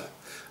Switzerland.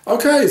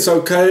 Okay, it's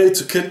okay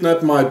to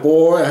kidnap my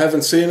boy. I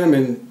haven't seen him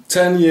in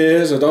 10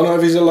 years. I don't know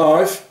if he's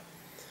alive.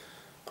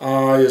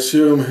 I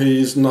assume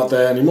he's not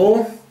there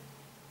anymore.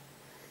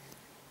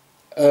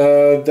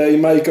 They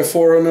make a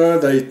foreigner.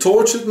 They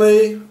tortured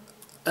me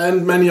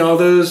and many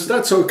others.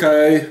 That's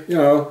okay, you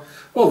know.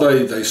 Well,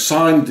 they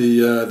signed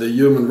the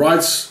human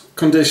rights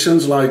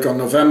conditions, like on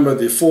November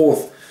the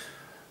 4th,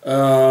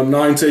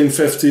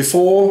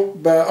 1954.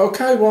 But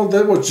okay, well,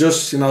 that was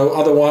just, you know,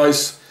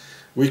 otherwise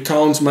we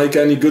can't make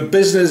any good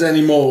business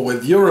anymore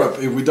with Europe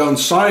if we don't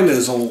sign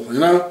this all, you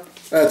know.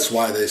 That's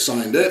why they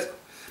signed it.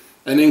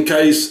 And in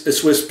case a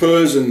Swiss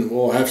person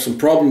will have some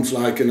problems,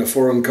 like in a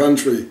foreign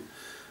country,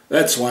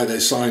 that's why they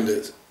signed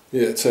it.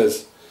 Yeah, it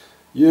says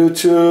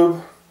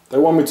YouTube. They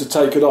want me to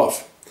take it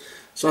off.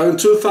 So in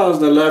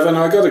 2011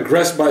 I got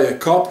aggressed by a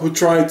cop who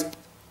tried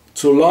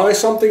to lie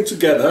something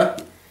together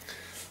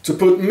to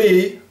put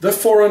me, the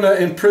foreigner,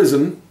 in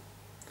prison.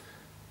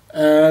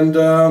 And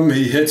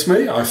he hit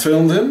me. I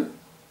filmed him.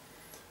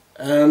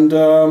 And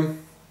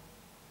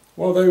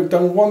well, they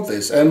don't want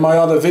this. And my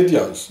other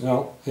videos, you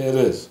know, here it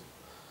is.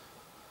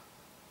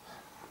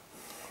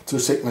 2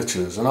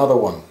 signatures. Another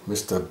one,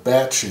 Mr.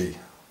 Berchi,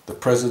 the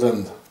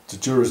president, the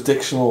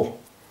jurisdictional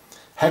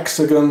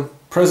hexagon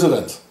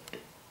president.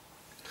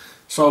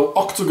 So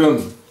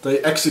octagon, they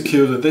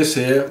executed this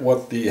here,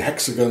 what the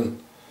hexagon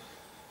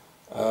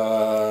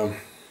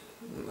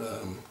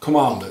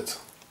commanded,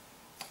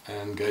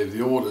 and gave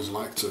the orders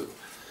like to.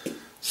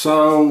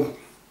 So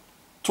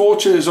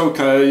torture is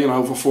okay, you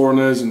know, for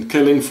foreigners, and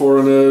killing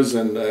foreigners,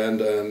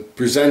 and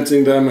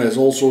presenting them as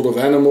all sort of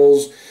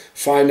animals,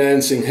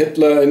 financing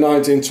Hitler in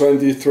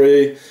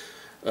 1923.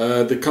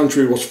 The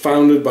country was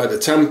founded by the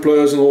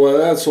Templars and all that.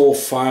 That's all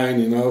fine,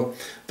 you know.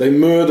 They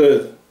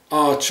murdered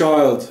our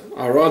child,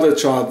 our other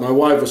child. My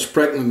wife was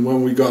pregnant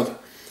when we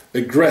got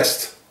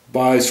aggressed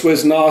by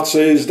Swiss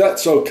Nazis.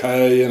 That's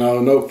okay, you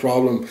know, no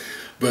problem.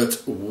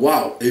 But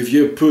wow, if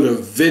you put a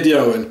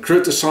video and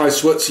criticize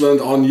Switzerland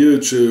on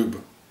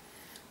YouTube,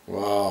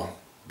 wow,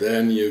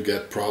 then you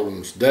get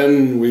problems.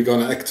 Then we're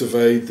gonna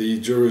activate the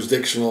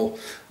jurisdictional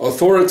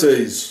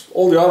authorities.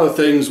 All the other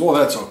things, well,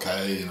 that's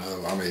okay, you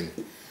know. I mean,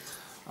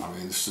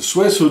 it's the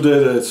Swiss who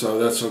did it, so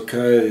that's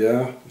okay,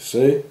 yeah, you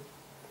see?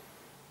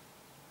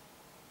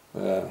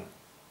 Yeah.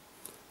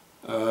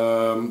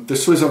 The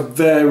Swiss are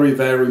very,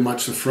 very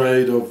much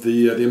afraid of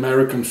the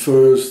American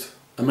First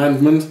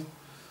Amendment.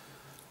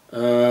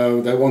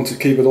 They want to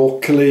keep it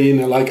all clean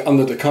and like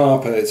under the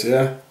carpet,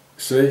 yeah,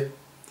 see?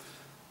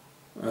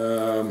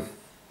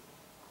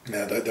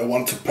 Yeah, they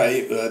want to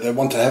pay, they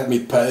want to have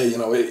me pay, you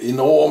know,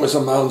 enormous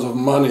amounts of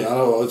money. I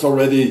know, it's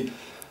already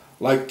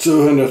like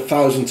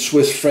 200,000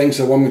 Swiss francs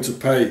they want me to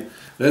pay.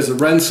 There's a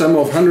ransom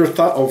of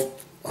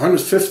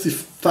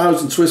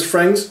 150,000 Swiss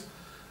francs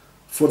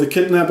for the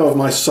kidnapper of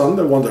my son.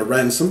 They want a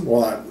ransom.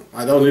 Well,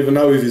 I don't even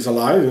know if he's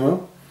alive, you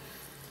know.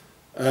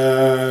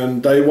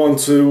 And they want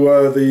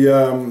to,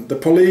 the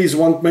police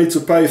want me to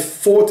pay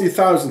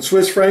 40,000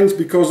 Swiss francs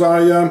because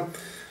I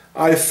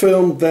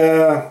filmed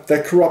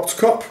their corrupt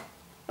cop.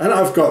 And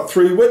I've got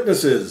 3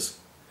 witnesses.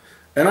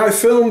 And I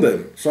filmed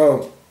him.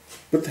 So,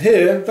 but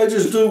here, they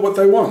just do what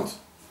they want.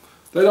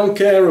 They don't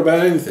care about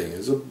anything.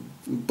 It's a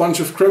bunch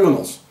of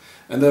criminals.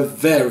 And they're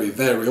very,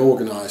 very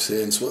organized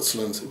here in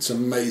Switzerland. It's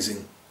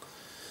amazing.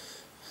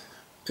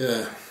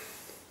 Yeah.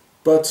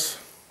 But,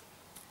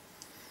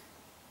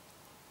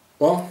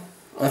 well,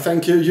 I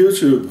thank you,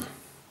 YouTube.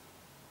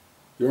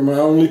 You're my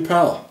only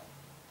pal.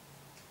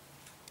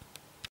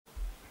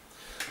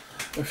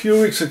 A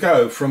few weeks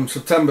ago, from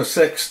September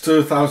 6,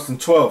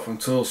 2012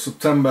 until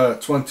September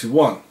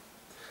 21,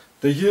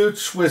 the huge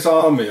Swiss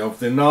army of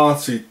the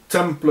Nazi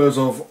Templars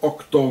of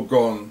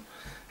Octagon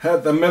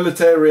had the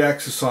military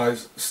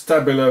exercise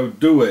Stabilo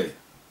 2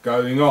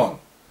 going on,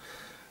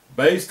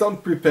 based on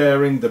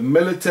preparing the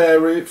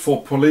military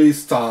for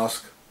police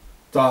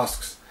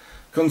tasks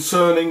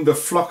concerning the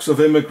flux of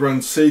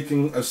immigrants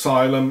seeking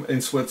asylum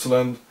in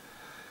Switzerland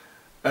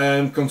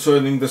and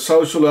concerning the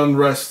social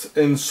unrest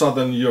in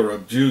southern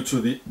Europe due to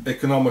the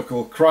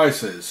economical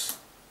crisis.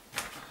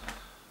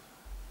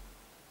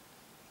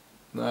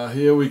 Now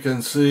here we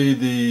can see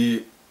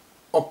the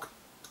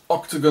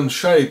octagon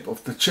shape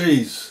of the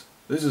cheese.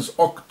 This is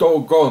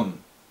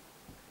octagon.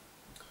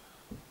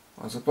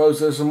 I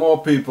suppose there's some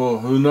more people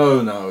who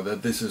know now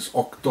that this is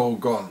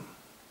octagon.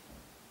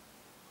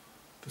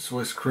 The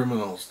Swiss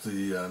criminals,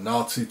 the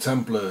Nazi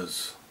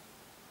Templars.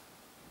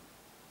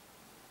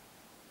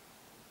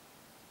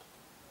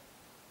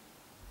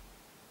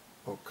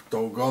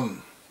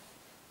 Octagon.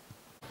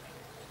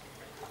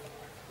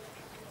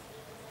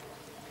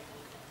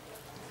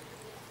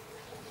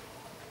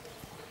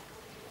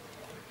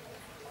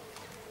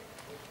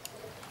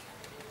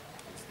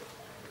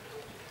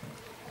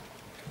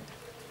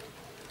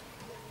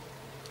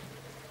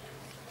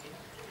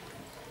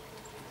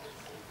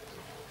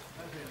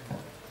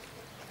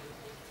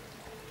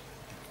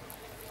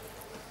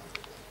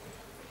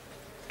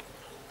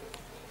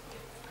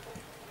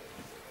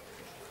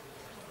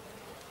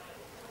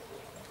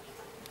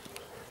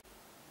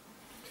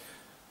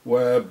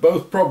 Where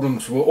both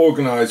problems were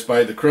organized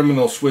by the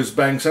criminal Swiss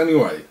banks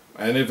anyway,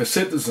 and if a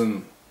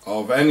citizen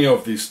of any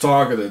of these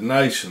targeted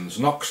nations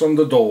knocks on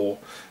the door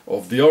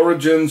of the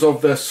origins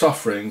of their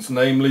sufferings,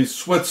 namely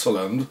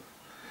Switzerland,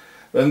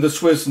 then the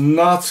Swiss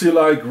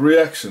Nazi-like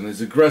reaction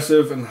is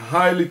aggressive and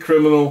highly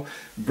criminal,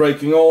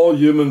 breaking all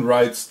human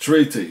rights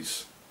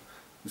treaties.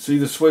 You see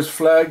the Swiss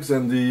flags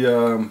and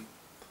the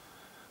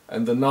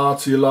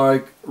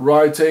Nazi-like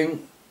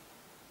writing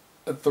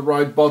at the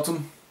right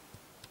bottom?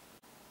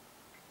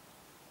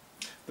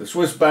 The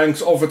Swiss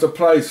banks offered a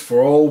place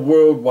for all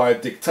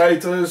worldwide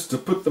dictators to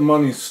put the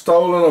money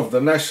stolen of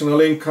the national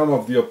income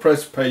of the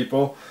oppressed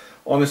people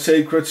on a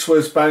secret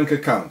Swiss bank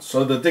account,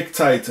 so the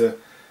dictator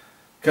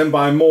can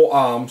buy more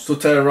arms to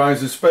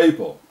terrorize his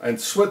people. And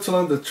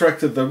Switzerland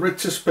attracted the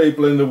richest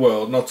people in the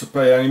world not to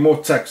pay any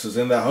more taxes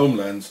in their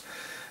homelands,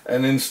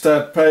 and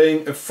instead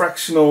paying a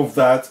fraction of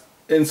that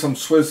in some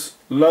Swiss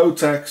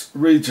low-tax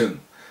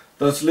region,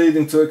 thus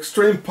leading to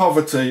extreme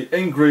poverty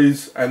in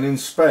Greece and in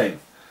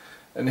Spain.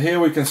 And here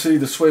we can see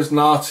the Swiss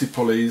Nazi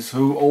police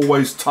who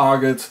always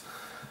target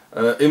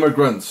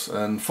immigrants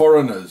and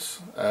foreigners,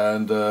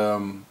 and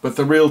but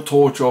the real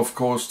torture of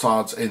course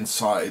starts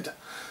inside,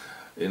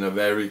 in a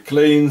very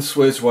clean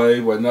Swiss way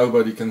where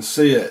nobody can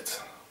see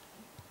it.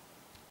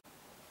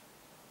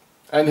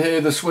 And here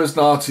the Swiss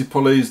Nazi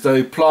police,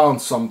 they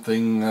plant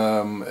something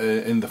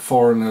in the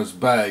foreigner's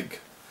bag.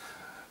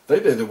 They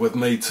did it with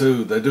me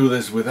too. They do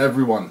this with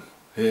everyone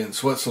here in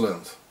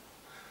Switzerland.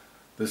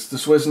 This the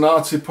Swiss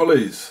Nazi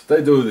police.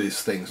 They do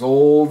these things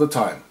all the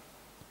time.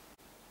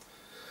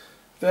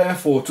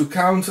 Therefore, to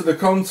counter the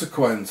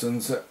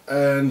consequences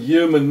and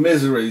human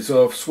miseries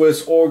of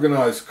Swiss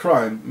organized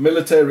crime,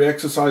 military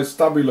exercise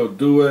Stabilo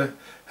 2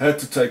 had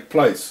to take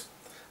place.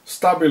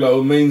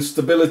 Stabilo means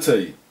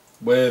stability,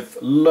 with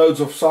loads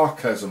of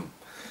sarcasm,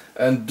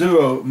 and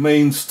duo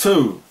means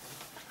 2.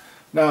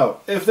 Now,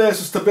 if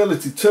there's a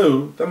stability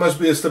 2, there must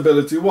be a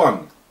stability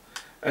 1,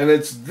 and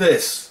it's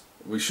this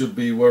we should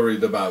be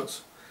worried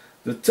about.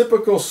 The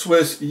typical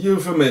Swiss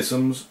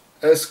euphemisms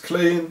as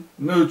clean,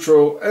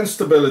 neutral and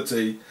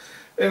stability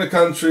in a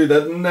country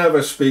that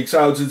never speaks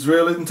out its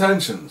real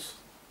intentions.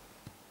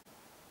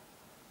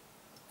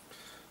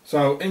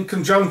 So in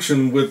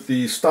conjunction with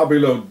the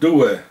Stabilo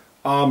 2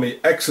 army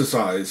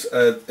exercise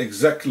at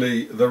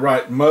exactly the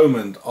right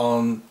moment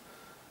on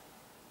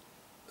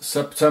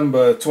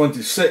September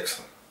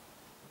 26th,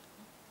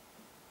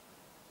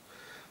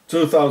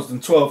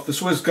 2012, the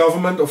Swiss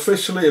government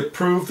officially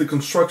approved the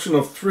construction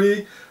of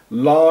 3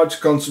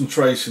 large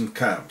concentration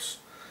camps,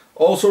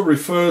 also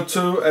referred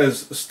to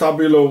as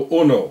Stabilo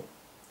Uno,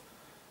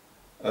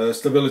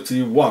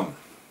 Stability 1.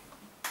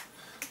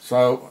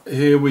 So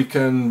here we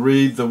can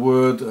read the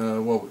word,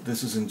 well,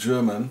 this is in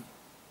German,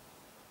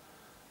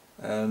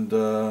 and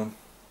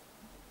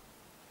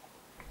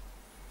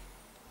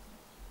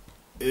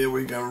here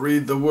we can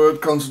read the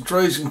word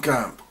concentration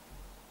camp.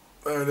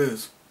 There it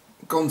is,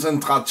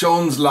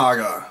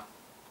 Konzentrationslager.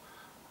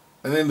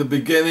 And in the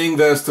beginning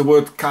there's the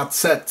word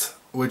KZ,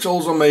 which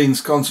also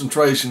means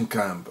concentration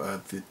camp,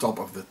 at the top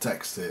of the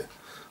text here.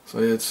 So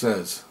here it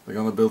says they're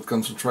going to build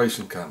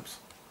concentration camps.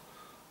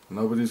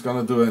 Nobody's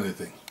going to do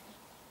anything.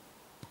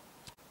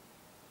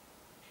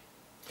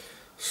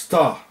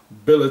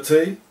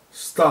 Stability,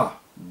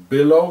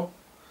 stabilo,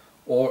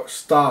 or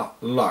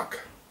Stalag.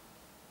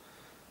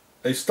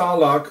 A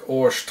Stalag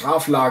or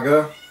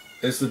Straflager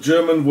is the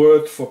German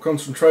word for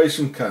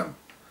concentration camp,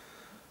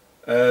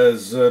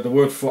 as the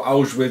word for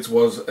Auschwitz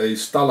was a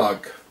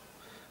Stalag.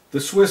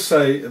 The Swiss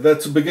say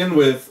that to begin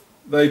with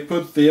they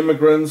put the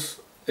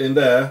immigrants in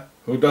there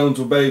who don't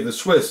obey the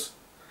Swiss.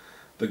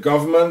 The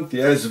government, the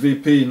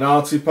SVP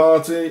Nazi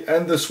party,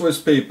 and the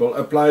Swiss people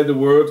apply the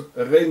word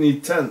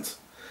renitent,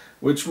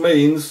 which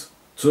means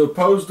to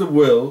oppose the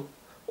will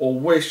or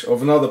wish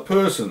of another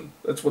person.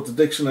 That's what the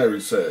dictionary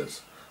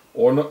says.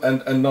 Or not,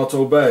 and not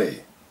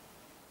obey.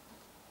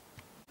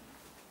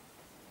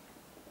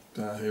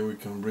 Here we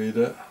can read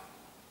it.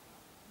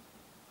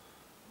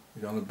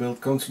 We're going to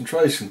build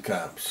concentration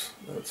camps.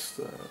 That's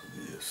the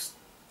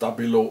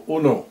Stabilo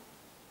Uno.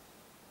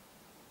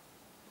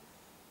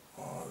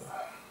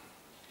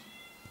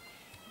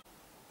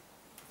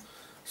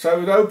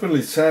 So it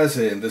openly says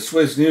here in the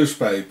Swiss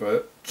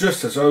newspaper,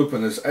 just as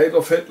open as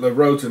Adolf Hitler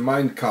wrote in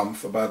Mein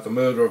Kampf about the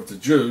murder of the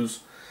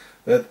Jews,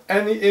 that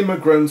any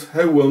immigrant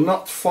who will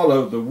not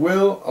follow the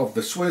will of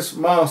the Swiss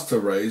master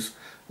race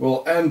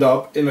will end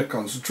up in a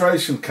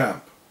concentration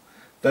camp,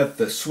 that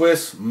the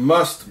Swiss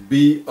must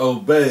be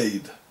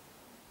obeyed.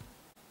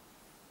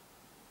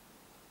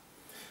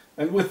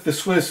 And with the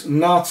Swiss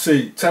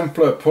Nazi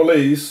Templar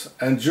police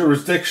and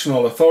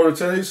jurisdictional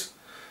authorities,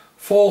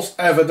 false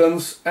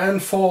evidence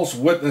and false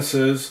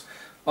witnesses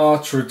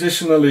are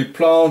traditionally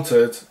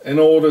planted in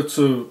order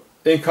to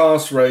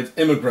incarcerate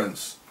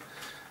immigrants,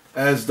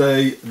 as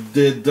they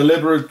did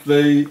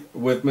deliberately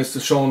with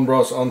Mr.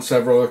 Schonbross on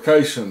several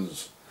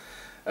occasions,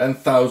 and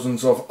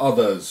thousands of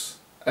others.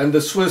 And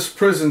the Swiss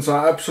prisons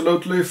are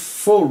absolutely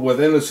full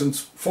with innocent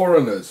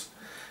foreigners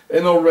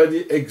in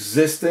already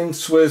existing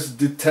Swiss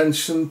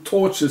detention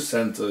torture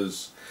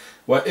centers,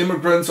 where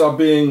immigrants are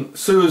being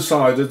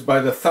suicided by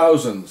the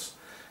thousands,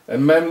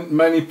 and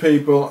many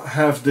people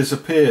have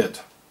disappeared.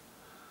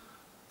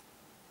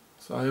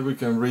 So here we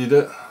can read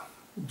it.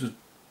 Just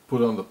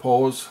put on the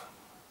pause.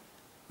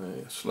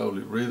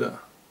 Slowly read it.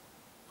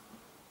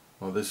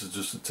 Well, this is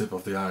just the tip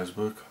of the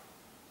iceberg.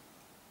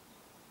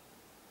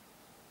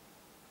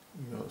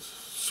 You know,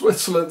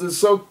 Switzerland is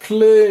so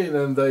clean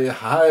and they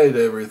hide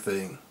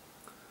everything.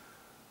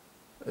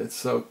 It's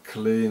so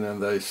clean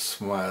and they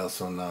smile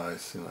so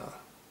nice, you know.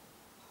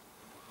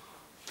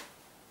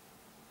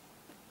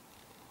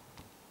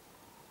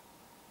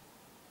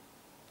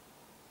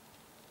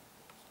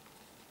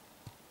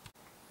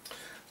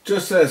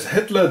 Just as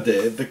Hitler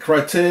did, the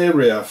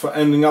criteria for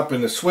ending up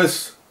in a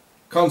Swiss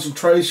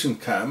concentration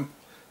camp,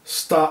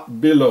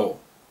 Stabilo,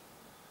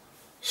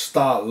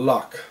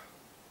 Stalag.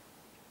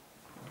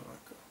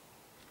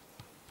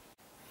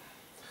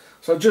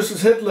 So just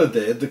as Hitler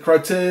did, the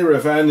criteria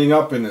for ending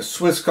up in a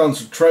Swiss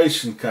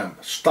concentration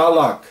camp,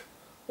 Stalag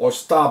or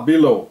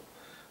Stabilo,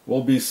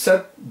 will be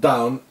set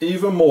down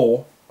even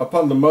more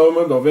upon the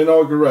moment of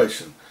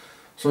inauguration.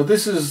 So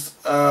this is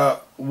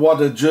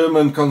what a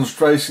German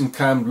concentration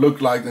camp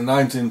looked like in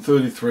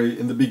 1933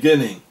 in the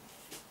beginning.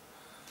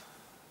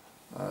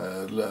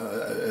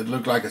 It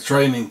looked like a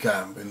training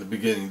camp in the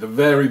beginning, the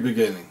very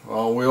beginning.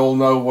 Well, we all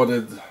know what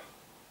it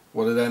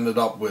ended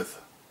up with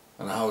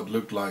and how it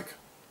looked like.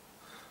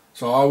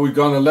 So are we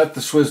going to let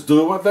the Swiss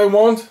do what they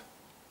want?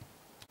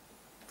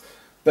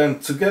 Then,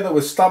 together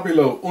with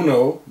Stabilo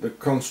Uno, the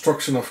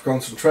construction of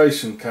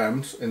concentration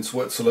camps in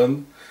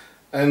Switzerland,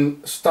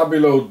 and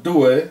Stabilo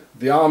 2,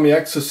 the army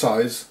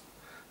exercise,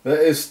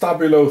 there is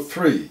Stabilo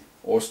 3,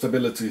 or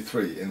Stability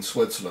 3, in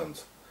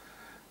Switzerland.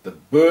 The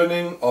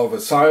burning of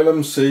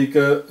asylum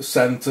seeker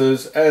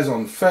centers as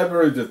on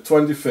February the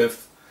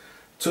 25th,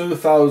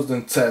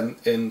 2010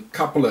 in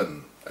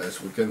Kappelen,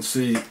 as we can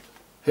see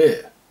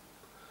here.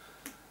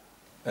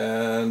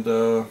 And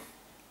well,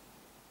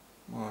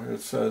 here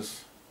it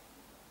says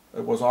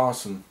it was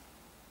arson.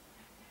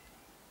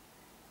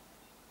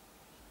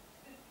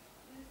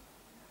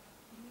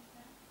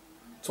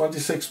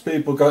 "26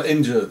 people got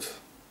injured,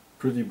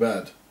 pretty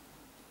bad."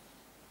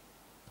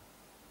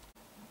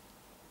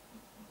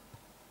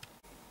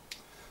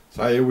 So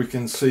So here we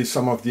can see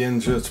some of the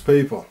injured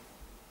people.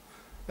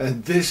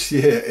 And this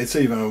year it's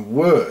even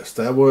worse.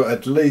 There were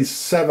at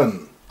least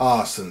 7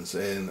 arsons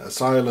in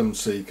asylum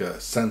seeker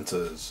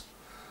centres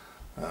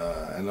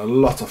and a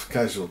lot of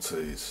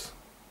casualties.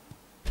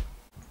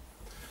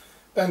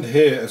 And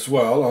here as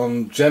well,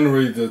 on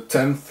January the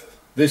 10th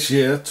this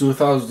year,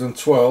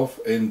 2012,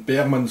 in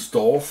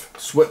Bermensdorf,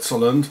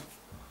 Switzerland.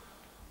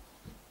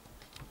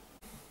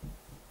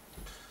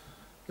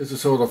 It's a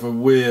sort of a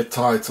weird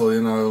title,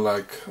 you know,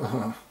 like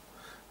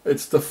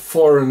it's the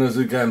foreigners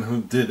again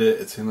who did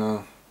it, you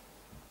know.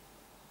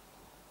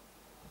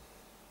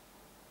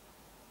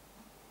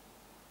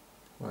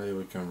 Well, here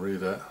we can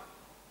read it.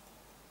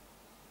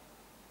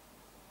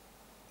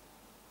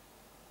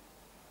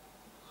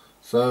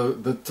 So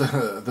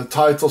the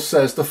title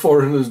says the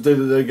foreigners did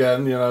it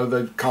again, you know,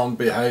 they can't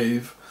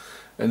behave.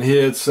 And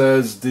here it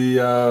says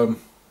the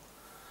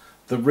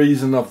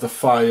reason of the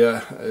fire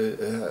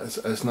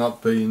has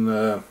not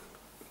been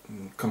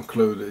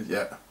concluded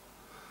yet.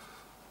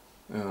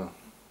 Yeah,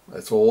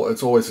 it's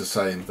always the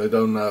same. They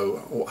don't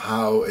know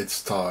how it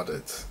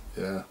started.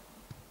 Yeah.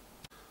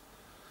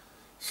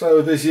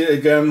 So this year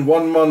again,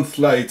 1 month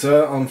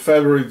later, on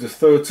February the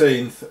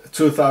 13th,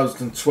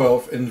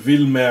 2012, in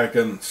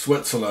Wilmergen,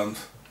 Switzerland,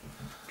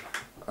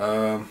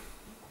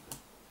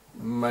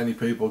 many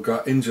people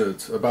got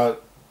injured.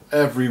 About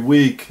every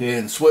week here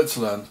in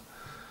Switzerland,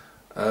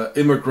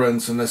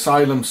 immigrants and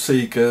asylum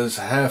seekers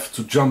have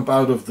to jump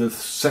out of the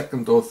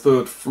 2nd or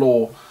 3rd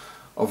floor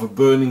of a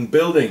burning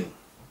building.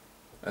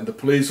 And the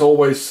police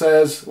always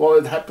says, well,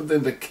 it happened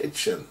in the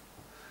kitchen.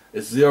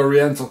 It's the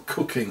Oriental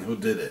cooking who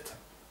did it.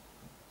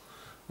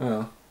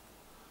 Yeah.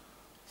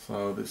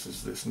 So this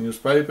is this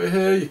newspaper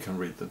here. You can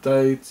read the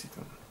date. You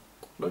can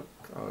look.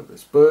 Oh,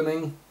 it's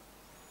burning.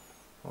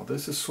 Well,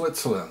 this is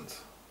Switzerland,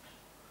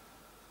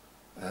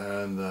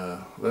 and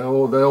they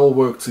all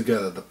work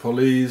together. The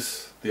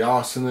police, the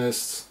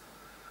arsonists,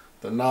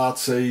 the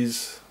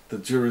Nazis, the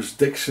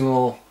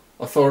jurisdictional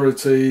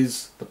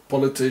authorities, the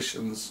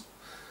politicians.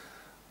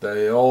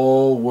 They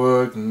all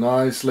work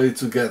nicely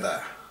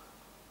together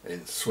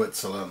in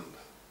Switzerland.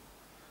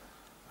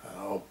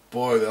 Oh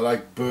boy, they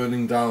like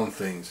burning down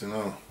things, you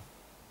know.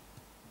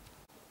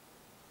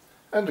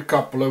 And a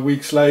couple of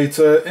weeks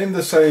later, in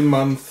the same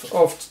month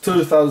of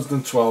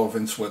 2012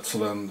 in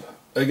Switzerland,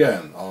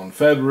 again on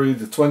February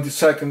the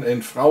 22nd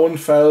in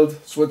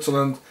Frauenfeld,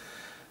 Switzerland,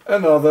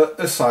 another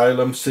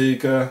asylum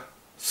seeker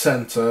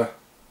centre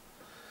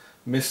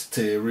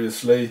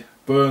mysteriously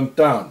burned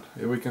down.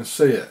 Here we can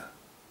see it.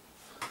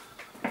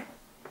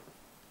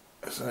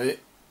 See,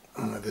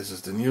 this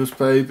is the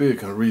newspaper, you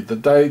can read the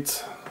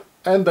date.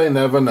 And they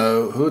never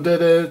know who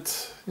did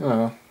it, you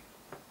know.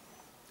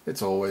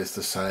 It's always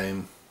the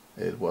same.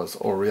 It was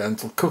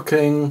Oriental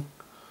cooking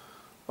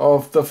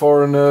of the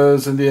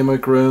foreigners and the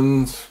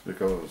immigrants,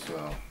 because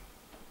you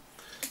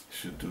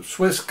should do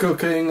Swiss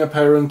cooking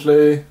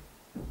apparently.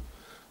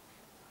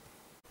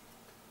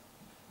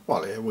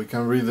 Well, here we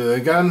can read it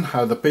again,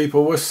 how the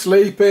people were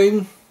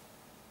sleeping,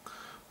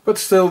 but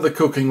still the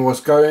cooking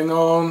was going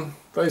on,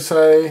 they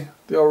say,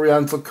 the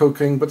Oriental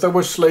cooking, but they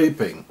were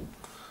sleeping.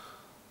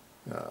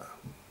 Yeah.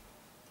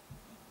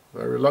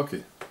 Very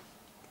lucky.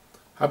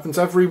 Happens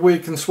every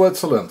week in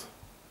Switzerland.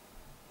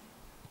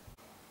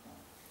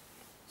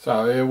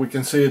 So here we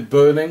can see it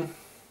burning.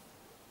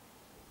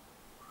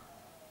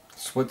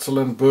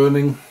 Switzerland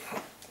burning.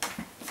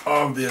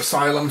 Of the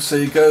asylum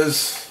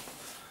seekers,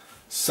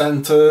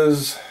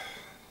 centres.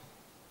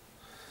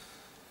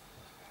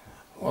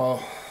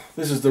 Well,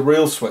 this is the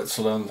real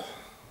Switzerland.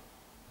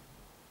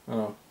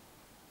 Oh.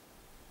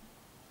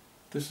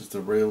 This is the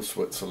real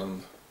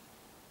Switzerland.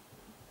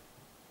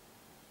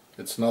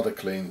 It's not a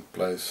clean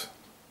place.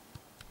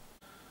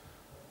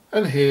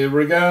 And here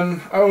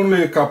again,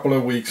 only a couple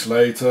of weeks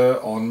later,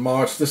 on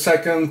March the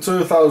 2nd,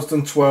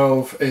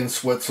 2012, in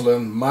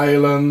Switzerland,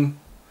 Meilen,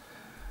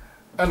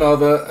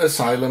 another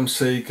asylum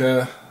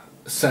seeker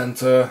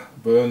centre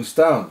burns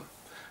down.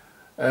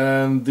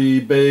 And the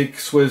big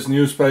Swiss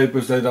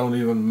newspapers, they don't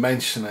even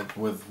mention it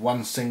with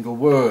one single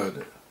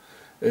word.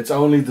 It's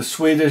only the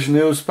Swedish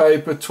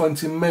newspaper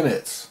 20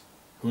 Minutes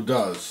who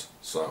does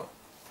so.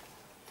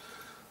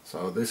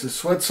 So this is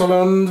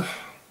Switzerland,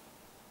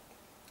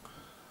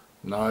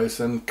 nice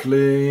and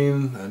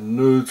clean and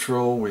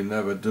neutral. We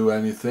never do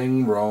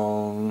anything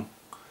wrong,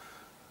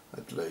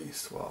 at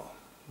least, well,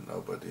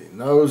 nobody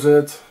knows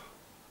it.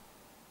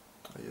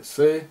 You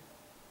see,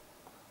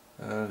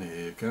 and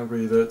here you can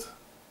read it.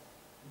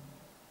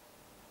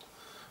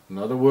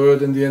 Not a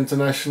word in the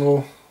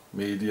international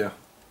media,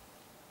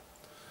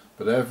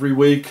 but every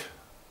week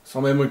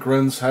some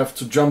immigrants have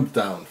to jump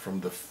down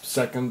from the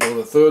 2nd or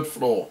the 3rd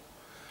floor.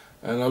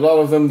 And a lot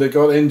of them, they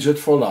got injured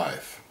for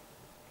life.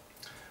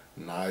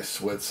 Nice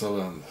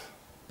Switzerland.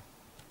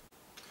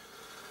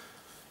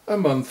 A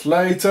month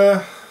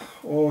later,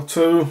 or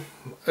two,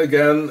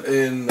 again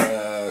in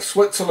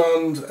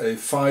Switzerland, a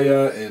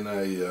fire in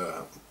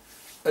a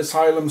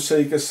asylum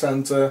seeker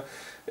centre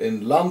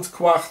in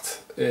Landquart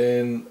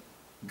in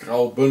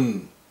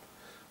Graubünden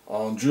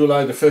on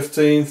July the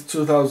 15th,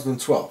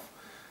 2012.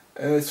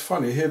 And it's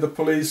funny, here the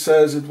police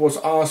says it was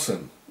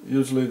arson.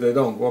 Usually they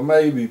don't. Well,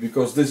 maybe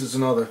because this is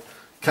another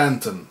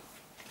canton.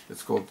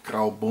 It's called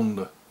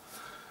Graubünden.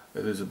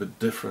 It is a bit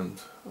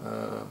different.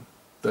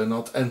 They're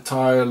not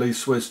entirely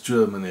Swiss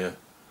German here.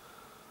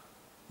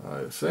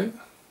 You see?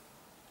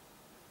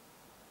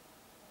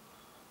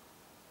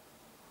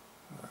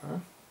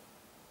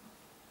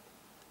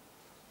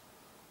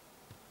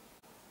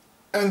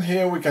 And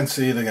here we can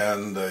see it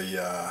again,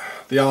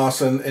 the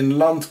arson in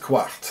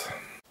Landquart.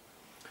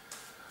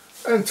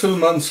 And 2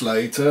 months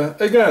later,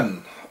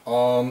 again,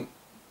 on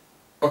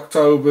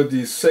October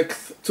the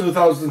 6th,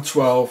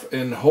 2012,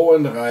 in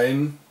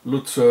Hohenrhein,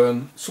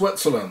 Lucerne,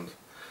 Switzerland,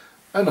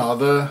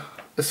 another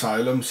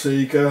asylum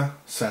seeker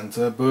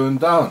center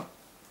burned down.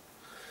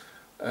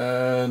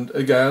 And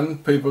again,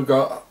 people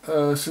got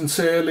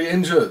sincerely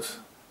injured.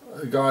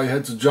 A guy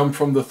had to jump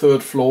from the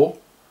 3rd floor.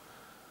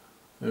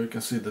 Here you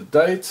can see the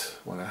date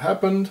when it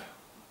happened.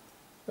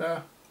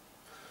 Yeah,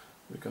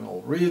 we can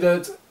all read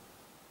it.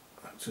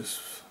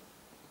 Just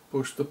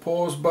push the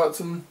pause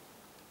button.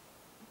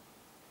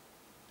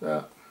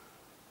 Yeah.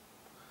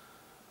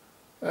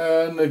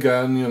 And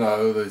again, you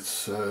know,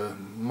 it's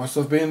must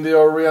have been the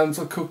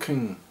Oriental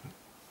cooking.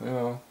 You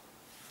know,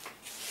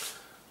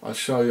 I'll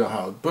show you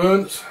how it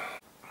burns.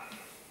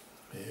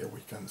 Here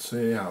we can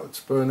see how it's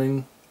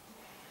burning.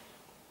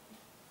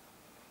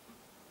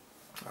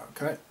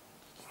 Okay.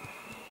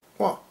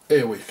 Well,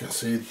 here we can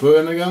see it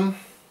burn again.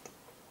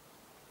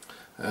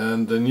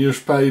 And the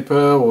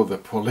newspaper or the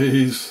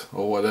police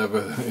or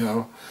whatever, you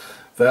know,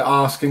 they're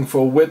asking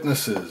for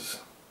witnesses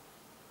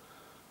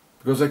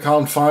because they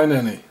can't find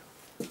any.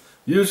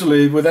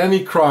 Usually with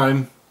any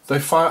crime,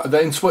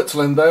 in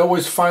Switzerland they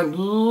always find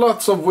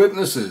lots of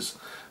witnesses.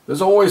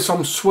 There's always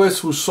some Swiss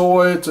who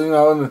saw it, you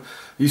know, and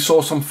he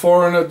saw some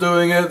foreigner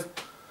doing it.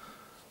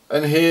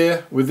 And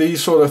here, with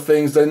these sort of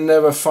things, they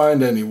never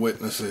find any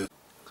witnesses.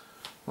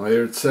 Well,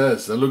 here it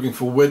says they're looking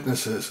for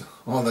witnesses.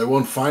 Oh, they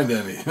won't find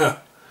any.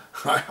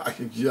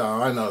 Yeah,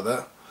 I know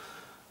that.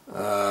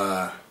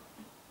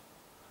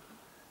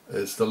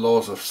 It's the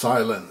laws of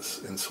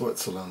silence in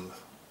Switzerland.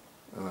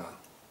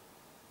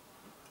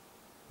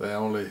 They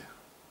only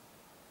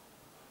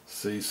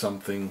see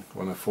something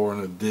when a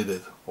foreigner did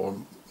it, or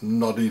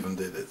not even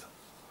did it.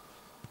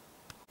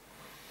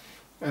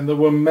 And there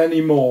were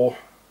many more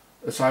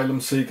asylum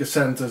seeker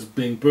centres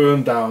being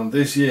burned down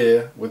this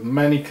year, with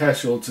many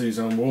casualties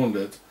and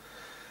wounded,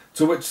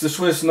 to which the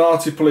Swiss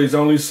Nazi police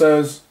only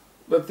says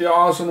that the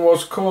arson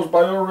was caused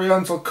by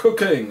Oriental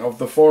cooking of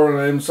the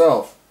foreigner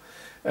himself,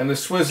 and the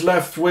Swiss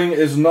left wing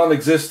is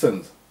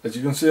non-existent, as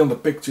you can see on the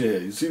picture here.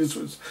 You see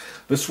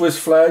the Swiss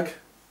flag?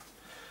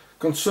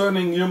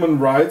 Concerning human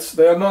rights,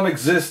 they are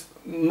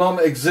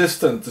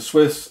non-existent, the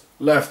Swiss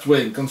left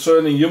wing,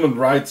 concerning human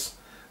rights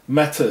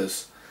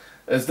matters,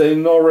 as they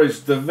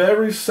nourish the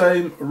very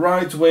same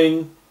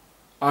right-wing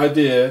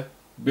idea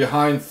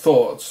behind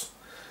thoughts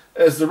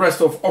as the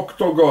rest of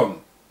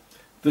Octagon.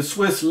 The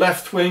Swiss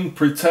left-wing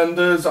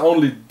pretenders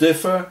only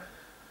differ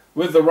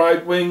with the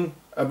right-wing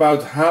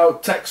about how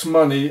tax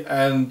money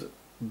and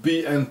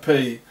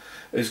BNP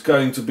is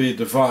going to be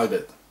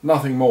divided.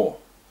 Nothing more.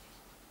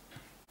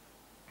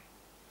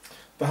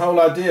 The whole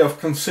idea of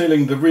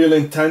concealing the real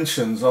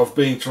intentions of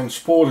being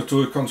transported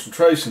to a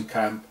concentration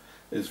camp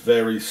is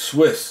very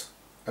Swiss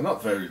and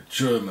not very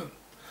German.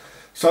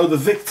 So the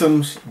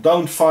victims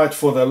don't fight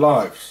for their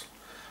lives.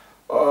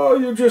 Oh,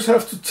 you just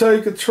have to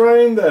take a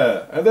train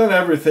there and then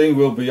everything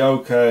will be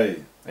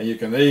okay. And you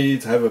can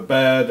eat, have a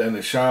bed and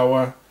a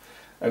shower.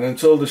 And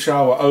until the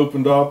shower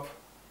opened up,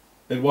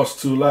 it was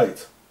too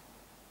late.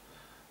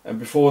 And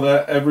before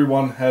that,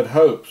 everyone had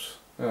hopes.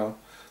 You know.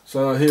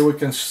 So here we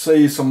can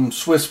see some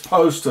Swiss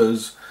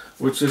posters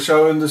which are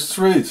showing the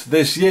streets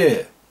this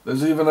year.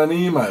 There's even an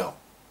email.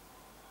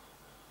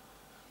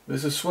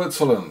 This is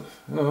Switzerland,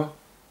 you know.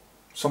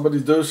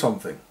 Somebody do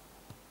something.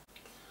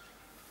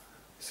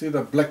 See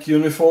the black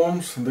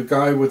uniforms and the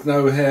guy with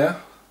no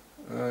hair?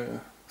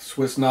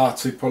 Swiss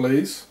Nazi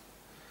police.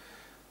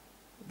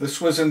 The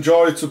Swiss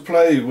enjoy to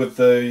play with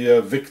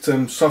the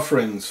victim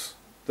sufferings.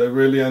 They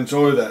really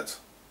enjoy that.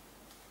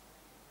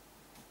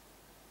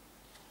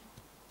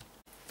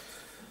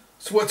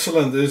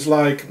 Switzerland is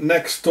like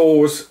next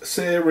door's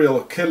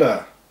serial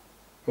killer,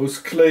 who's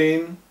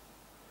clean,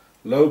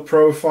 low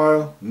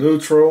profile,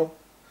 neutral,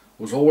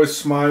 who's always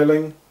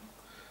smiling,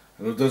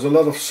 and who does a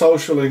lot of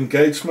social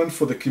engagement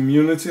for the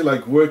community,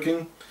 like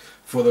working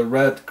for the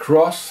Red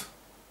Cross,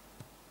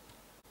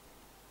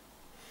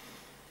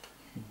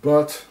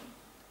 but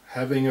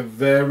having a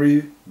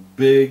very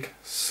big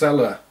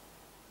cellar